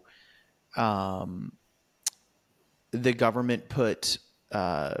ago, the government put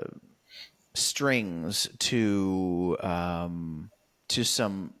strings to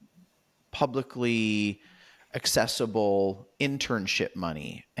some publicly accessible internship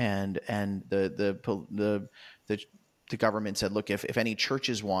money, and the government said, look, if any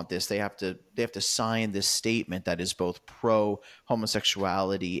churches want this, they have to sign this statement that is both pro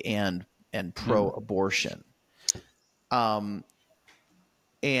homosexuality and pro abortion. And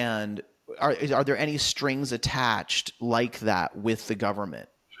are there any strings attached like that with the government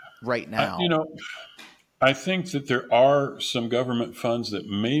right now? I think that there are some government funds that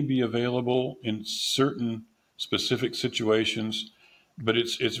may be available in certain specific situations, but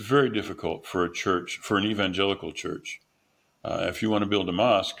it's very difficult for a church, for an evangelical church. If you want to build a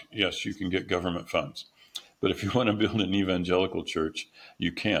mosque, yes, you can get government funds. But if you want to build an evangelical church,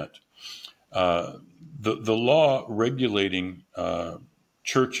 you can't. The law regulating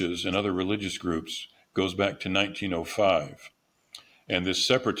churches and other religious groups goes back to 1905. And this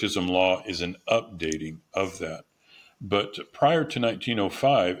separatism law is an updating of that. But prior to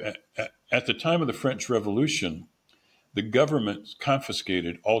 1905, at the time of the French Revolution, the government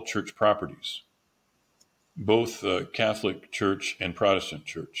confiscated all church properties, both Catholic Church and Protestant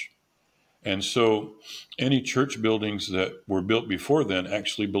Church. And so any church buildings that were built before then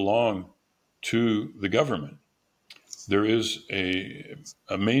actually belong to the government. There is a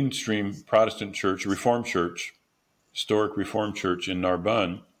mainstream Protestant church, Reformed church, historic Reformed church in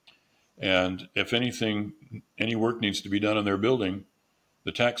Narbonne, and if any work needs to be done on their building,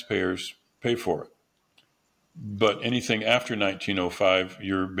 the taxpayers pay for it. But anything after 1905,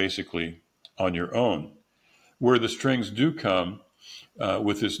 you're basically on your own. Where the strings do come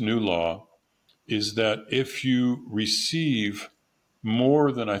with this new law is that if you receive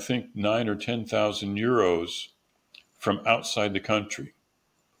more than, I think, 9,000 or 10,000 euros from outside the country,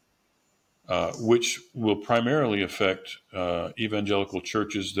 which will primarily affect evangelical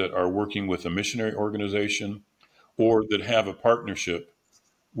churches that are working with a missionary organization or that have a partnership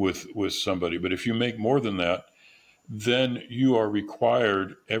with somebody. But if you make more than that, then you are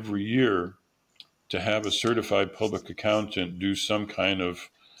required every year to have a certified public accountant do some kind of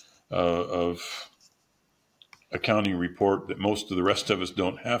accounting report that most of the rest of us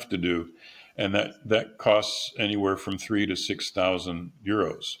don't have to do. And that costs anywhere from 3,000 to 6,000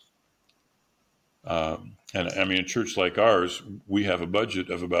 euros. And I mean, a church like ours, we have a budget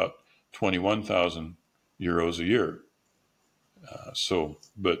of about 21,000 euros a year.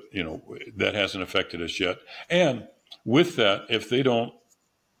 But that hasn't affected us yet. And with that, if they don't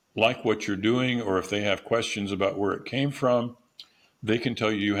like what you're doing, or if they have questions about where it came from, they can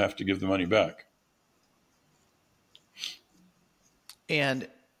tell you have to give the money back. And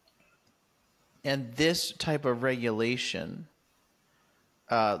this type of regulation,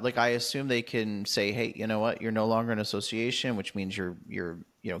 I assume they can say, hey, you know what, you're no longer an association, which means you're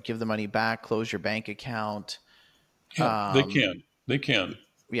give the money back, close your bank account. Yeah, they can.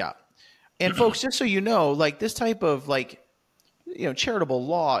 Yeah. And folks, just so you know, this type of charitable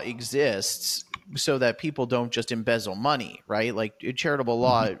law exists so that people don't just embezzle money, right? Like charitable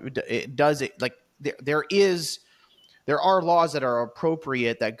law, it does it like there are laws that are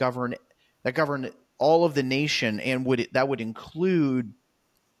appropriate that govern all of the nation, and that would include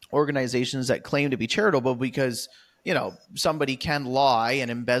organizations that claim to be charitable because somebody can lie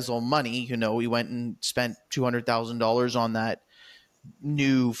and embezzle money. We went and spent $200,000 on that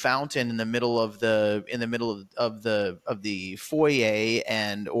new fountain in the middle of the foyer,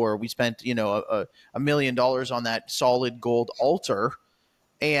 or we spent $1 million on that solid gold altar,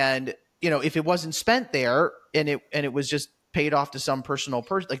 and if it wasn't spent there and it was just paid off to some personal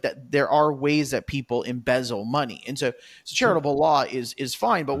person like that, there are ways that people embezzle money, and so charitable law is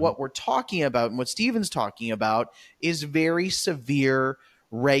fine. But what we're talking about and what Stephen's talking about is very severe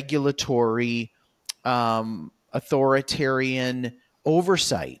regulatory, authoritarian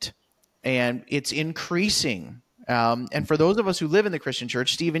oversight, and it's increasing. And for those of us who live in the Christian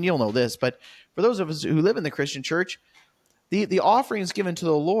church, Stephen, you'll know this, but for those of us who live in the Christian church, the offerings given to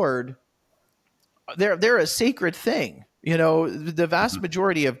the Lord, they're a sacred thing. The vast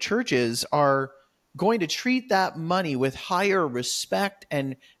majority of churches are going to treat that money with higher respect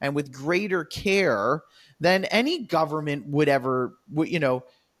and with greater care than any government would ever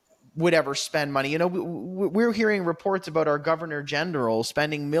spend money. We're hearing reports about our Governor General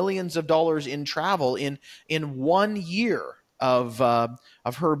spending millions of dollars in travel in 1 year of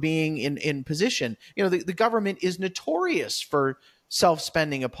her being in position. The government is notorious for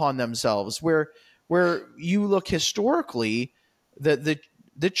self-spending upon themselves. Where you look historically, the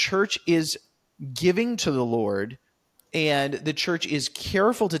church is giving to the Lord, and the church is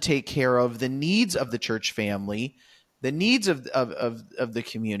careful to take care of the needs of the church family, the needs of the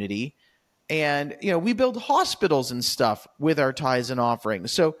community. And, we build hospitals and stuff with our tithes and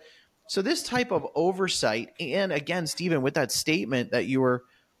offerings. So this type of oversight, and again, Stephen, with that statement that you were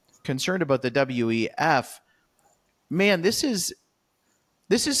concerned about the WEF, man, this is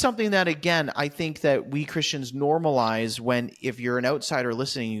something that, again, I think that we Christians normalize when, if you're an outsider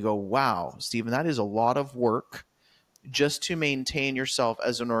listening, you go, wow, Stephen, that is a lot of work just to maintain yourself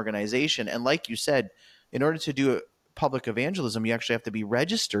as an organization. And like you said, in order to do public evangelism, you actually have to be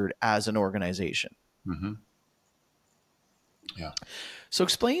registered as an organization. Mm-hmm. Yeah. So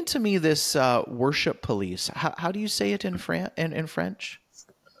explain to me this worship police. How do you say it in French?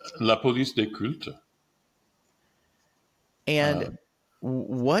 La police des cultes. And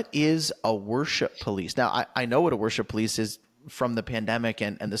what is a worship police? Now, I know what a worship police is from the pandemic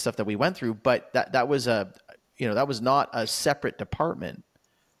and the stuff that we went through, but that was that was not a separate department.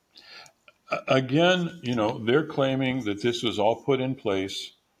 Again, they're claiming that this was all put in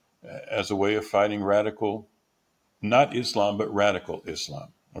place as a way of fighting radical, not Islam, but radical Islam.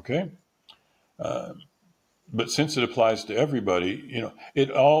 Okay? But since it applies to everybody, it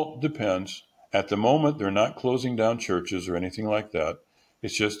all depends. At the moment, they're not closing down churches or anything like that.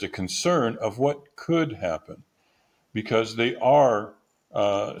 It's just a concern of what could happen, because they are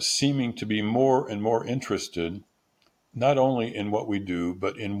seeming to be more and more interested not only in what we do,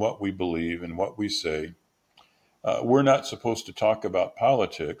 but in what we believe and what we say. We're not supposed to talk about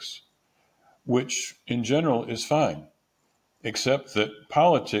politics, which in general is fine, except that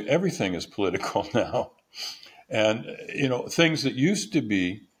everything is political now. And, things that used to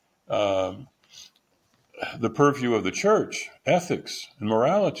be the purview of the church, ethics and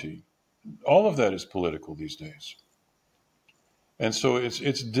morality, all of that is political these days. And so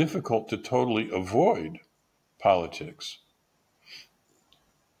it's difficult to totally avoid politics.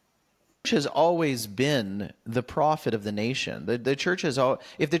 The church has always been the prophet of the nation. The church has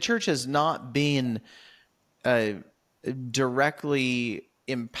if the church has not been directly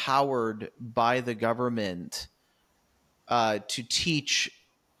empowered by the government to teach,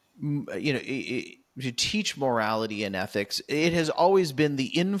 to teach morality and ethics, it has always been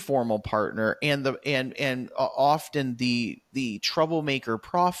the informal partner and often the troublemaker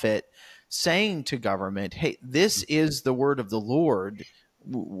prophet saying to government, "Hey, this is the word of the Lord.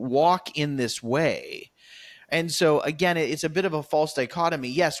 Walk in this way." And so, again, it's a bit of a false dichotomy.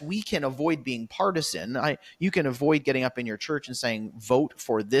 Yes, we can avoid being partisan. You can avoid getting up in your church and saying, vote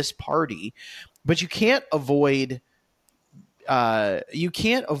for this party, but you can't avoid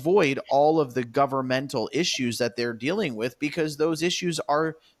all of the governmental issues that they're dealing with, because those issues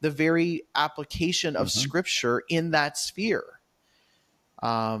are the very application of Scripture in that sphere.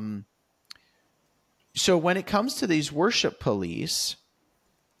 So when it comes to these worship police,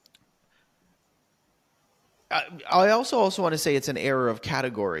 I also want to say it's an error of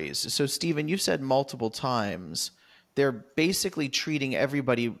categories. So, Stephen, you've said multiple times they're basically treating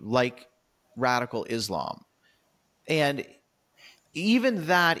everybody like radical Islam. And even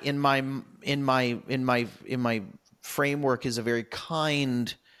that in my framework is a very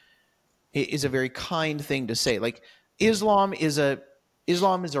kind thing to say. Like Islam is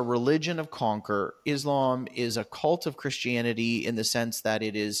a religion of conquer. Islam is a cult of Christianity in the sense that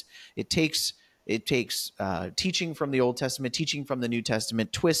it takes teaching from the Old Testament, teaching from the New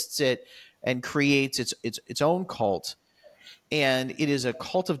Testament, twists it, and creates its own cult. And it is a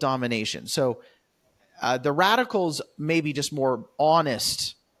cult of domination. So the radicals may be just more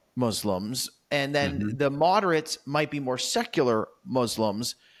honest Muslims, and then the moderates might be more secular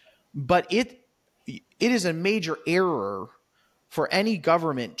Muslims. But it is a major error for any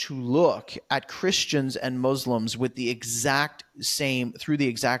government to look at Christians and Muslims with through the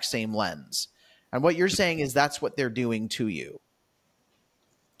exact same lens. And what you're saying is that's what they're doing to you.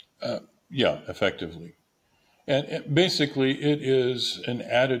 Yeah, effectively. And basically, it is an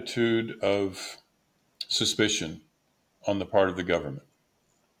attitude of suspicion on the part of the government.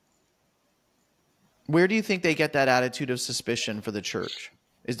 Where do you think they get that attitude of suspicion for the church?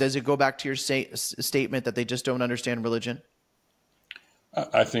 Does it go back to your statement that they just don't understand religion?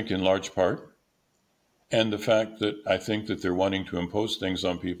 I think in large part. And the fact that I think that they're wanting to impose things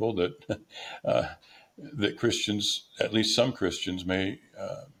on people that that Christians, at least some Christians, may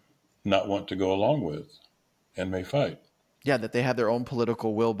not want to go along with and may fight. Yeah, that they have their own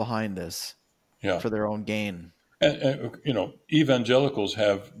political will behind this for their own gain. And evangelicals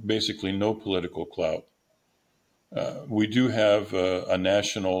have basically no political clout. We do have a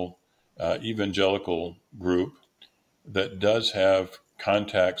national evangelical group that does have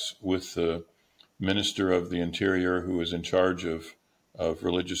contacts with the Minister of the Interior, who is in charge of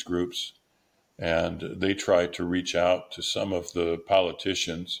religious groups, and they try to reach out to some of the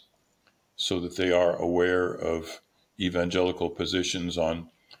politicians so that they are aware of evangelical positions on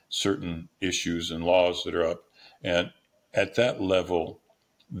certain issues and laws that are up. And at that level,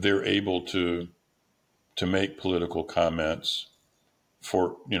 they're able to make political comments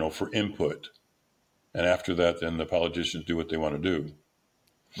for input. And after that, then the politicians do what they want to do.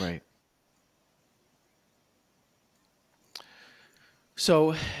 Right.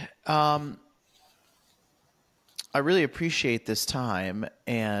 So I really appreciate this time.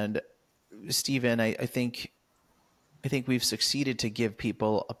 And Stephen, I think we've succeeded to give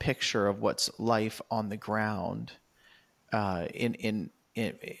people a picture of what's life on the ground in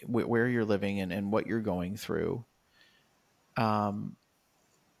where you're living and what you're going through. On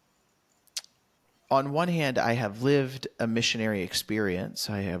one hand, I have lived a missionary experience.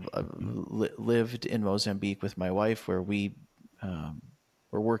 I have lived in Mozambique with my wife, where we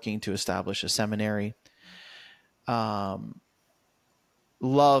were working to establish a seminary. Love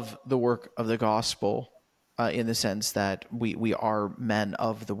the work of the gospel in the sense that we are men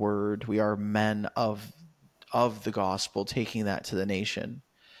of the word. We are men of the gospel, taking that to the nation.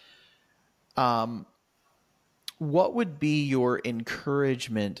 What would be your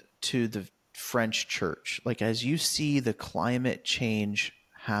encouragement to the French church? Like, as you see the climate change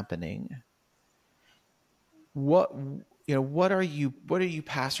happening, what are you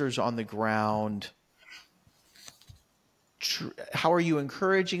pastors on the ground? How are you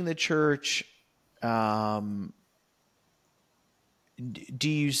encouraging the church? Do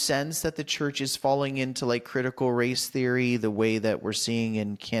you sense that the church is falling into like critical race theory the way that we're seeing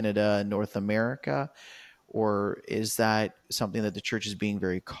in Canada and North America? Or is that something that the church is being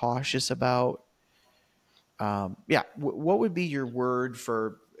very cautious about? What would be your word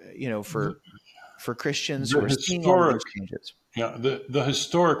for Christians who are seeing all those changes? Yeah, the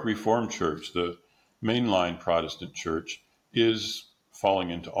historic Reformed Church, the mainline Protestant church, is falling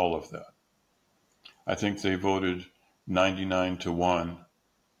into all of that. I think they voted 99-1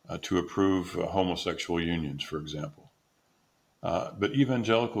 to approve homosexual unions, for example. But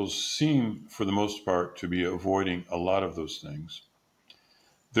evangelicals seem, for the most part, to be avoiding a lot of those things.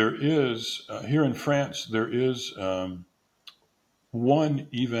 There is, here in France, there is one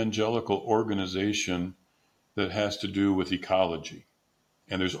evangelical organization that has to do with ecology,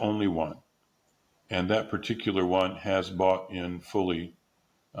 and there's only one. And that particular one has bought in fully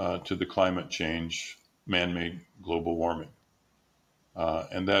to the climate change, man-made global warming.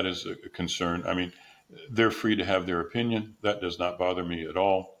 And that is a concern. I mean, they're free to have their opinion. That does not bother me at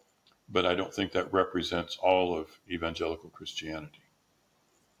all. But I don't think that represents all of evangelical Christianity.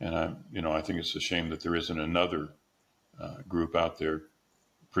 And I think it's a shame that there isn't another group out there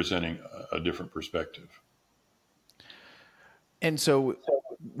presenting a different perspective. And so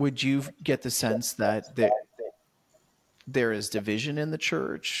would you get the sense that there is division in the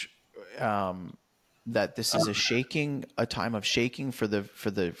church, that this is a time of shaking for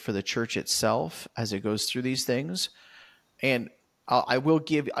the church itself as it goes through these things? And I will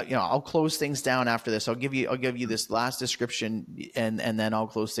give, I'll close things down after this. I'll give you this last description, and then I'll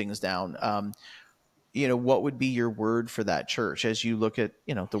close things down. What would be your word for that church as you look at,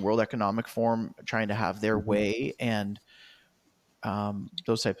 the World Economic Forum trying to have their way and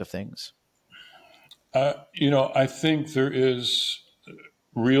those type of things? I think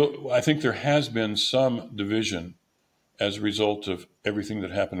there has been some division as a result of everything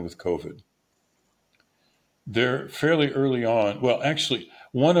that happened with COVID. They're fairly early on. Well, actually,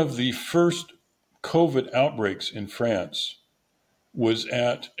 one of the first COVID outbreaks in France was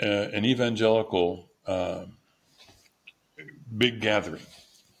at an evangelical big gathering.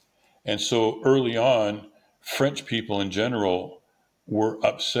 And so early on, French people in general were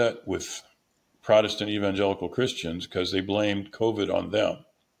upset with Protestant evangelical Christians because they blamed COVID on them.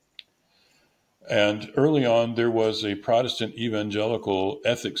 And early on, there was a Protestant evangelical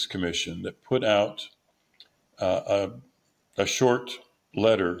ethics commission that put out a short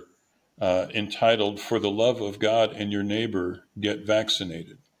letter entitled, "For the love of God and your neighbor, get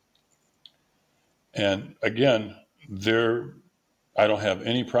vaccinated." And again, I don't have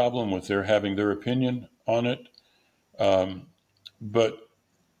any problem with their having their opinion on it. But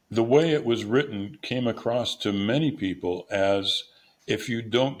the way it was written came across to many people as, if you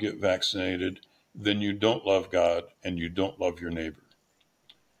don't get vaccinated, then you don't love God and you don't love your neighbor.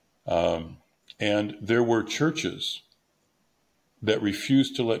 And there were churches that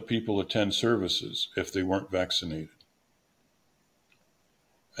refused to let people attend services if they weren't vaccinated.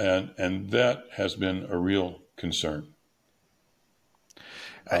 And that has been a real concern.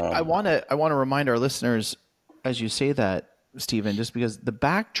 I want to remind our listeners, as you say that, Stephen, just because the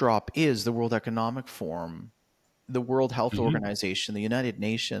backdrop is the World Economic Forum, the World Health Organization, the United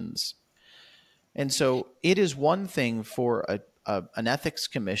Nations. And so it is one thing for an ethics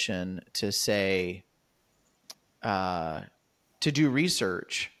commission to say, to do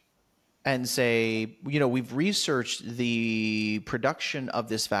research and say, we've researched the production of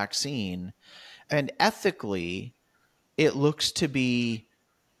this vaccine, and ethically it looks to be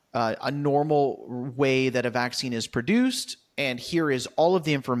a normal way that a vaccine is produced, and here is all of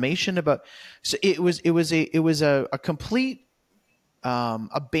the information about. So it was a complete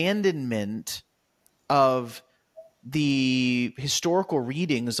abandonment of the historical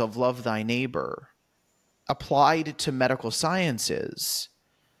readings of love thy neighbor applied to medical sciences.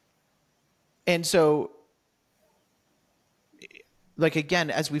 And so, again,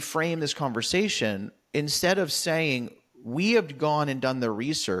 as we frame this conversation, instead of saying we have gone and done the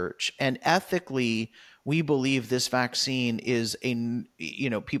research and ethically we believe this vaccine is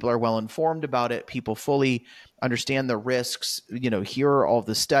people are well informed about it, people fully understand the risks, here are all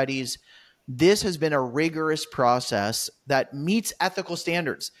the studies. This has been a rigorous process that meets ethical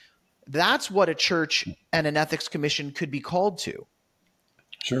standards. That's what a church and an ethics commission could be called to.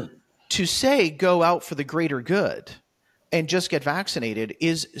 Sure. To say go out for the greater good and just get vaccinated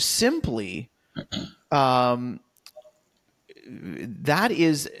is simply that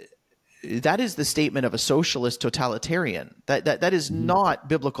is the statement of a socialist totalitarian. That is not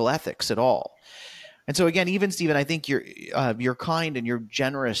biblical ethics at all. And so again, even Stephen, I think you're kind and you're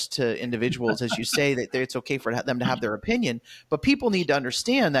generous to individuals as you say that it's okay for them to have their opinion. But people need to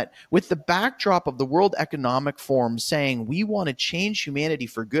understand that with the backdrop of the World Economic Forum saying we want to change humanity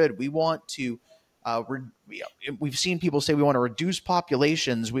for good, we want to. We've seen people say we want to reduce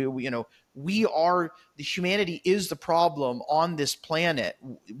populations. Humanity is the problem on this planet.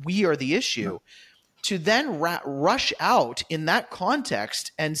 We are the issue. To then rush out in that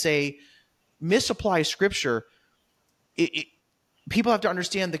context and say, misapply scripture, people have to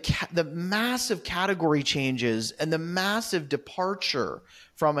understand the massive category changes and the massive departure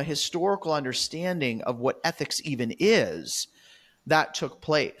from a historical understanding of what ethics even is that took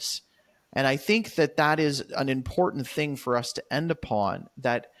place. And I think that is an important thing for us to end upon,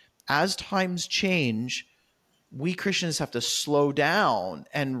 that as times change, we Christians have to slow down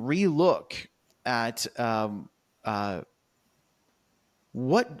and relook at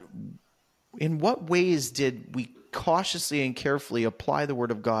in what ways did we cautiously and carefully apply the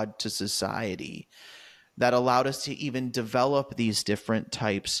Word of God to society that allowed us to even develop these different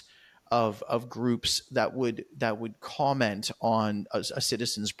types of groups that would comment on a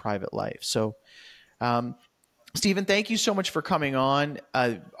citizen's private life. So, Stephen, thank you so much for coming on.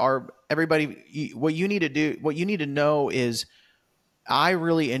 Everybody, what you need to know is I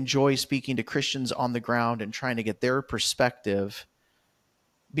really enjoy speaking to Christians on the ground and trying to get their perspective,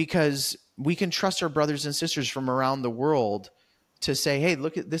 because we can trust our brothers and sisters from around the world to say, hey,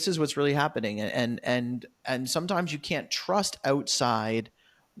 look, this is what's really happening. And sometimes you can't trust outside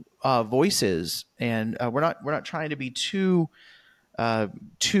voices. And we're not trying to be too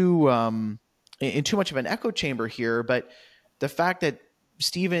too much of an echo chamber here, but the fact that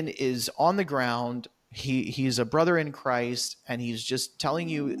Stephen is on the ground, he's a brother in Christ, and he's just telling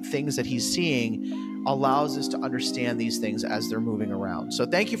you things that he's seeing allows us to understand these things as they're moving around. So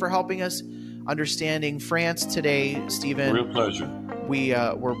thank you for helping us understanding France today, Stephen. Real pleasure.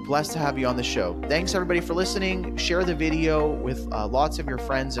 We're blessed to have you on the show. Thanks everybody for listening. Share the video with lots of your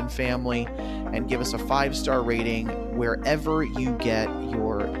friends and family, and give us a 5-star rating wherever you get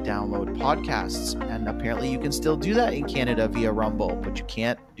your download podcasts. And apparently you can still do that in Canada via Rumble, but you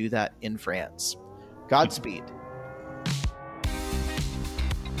can't do that in France. Godspeed.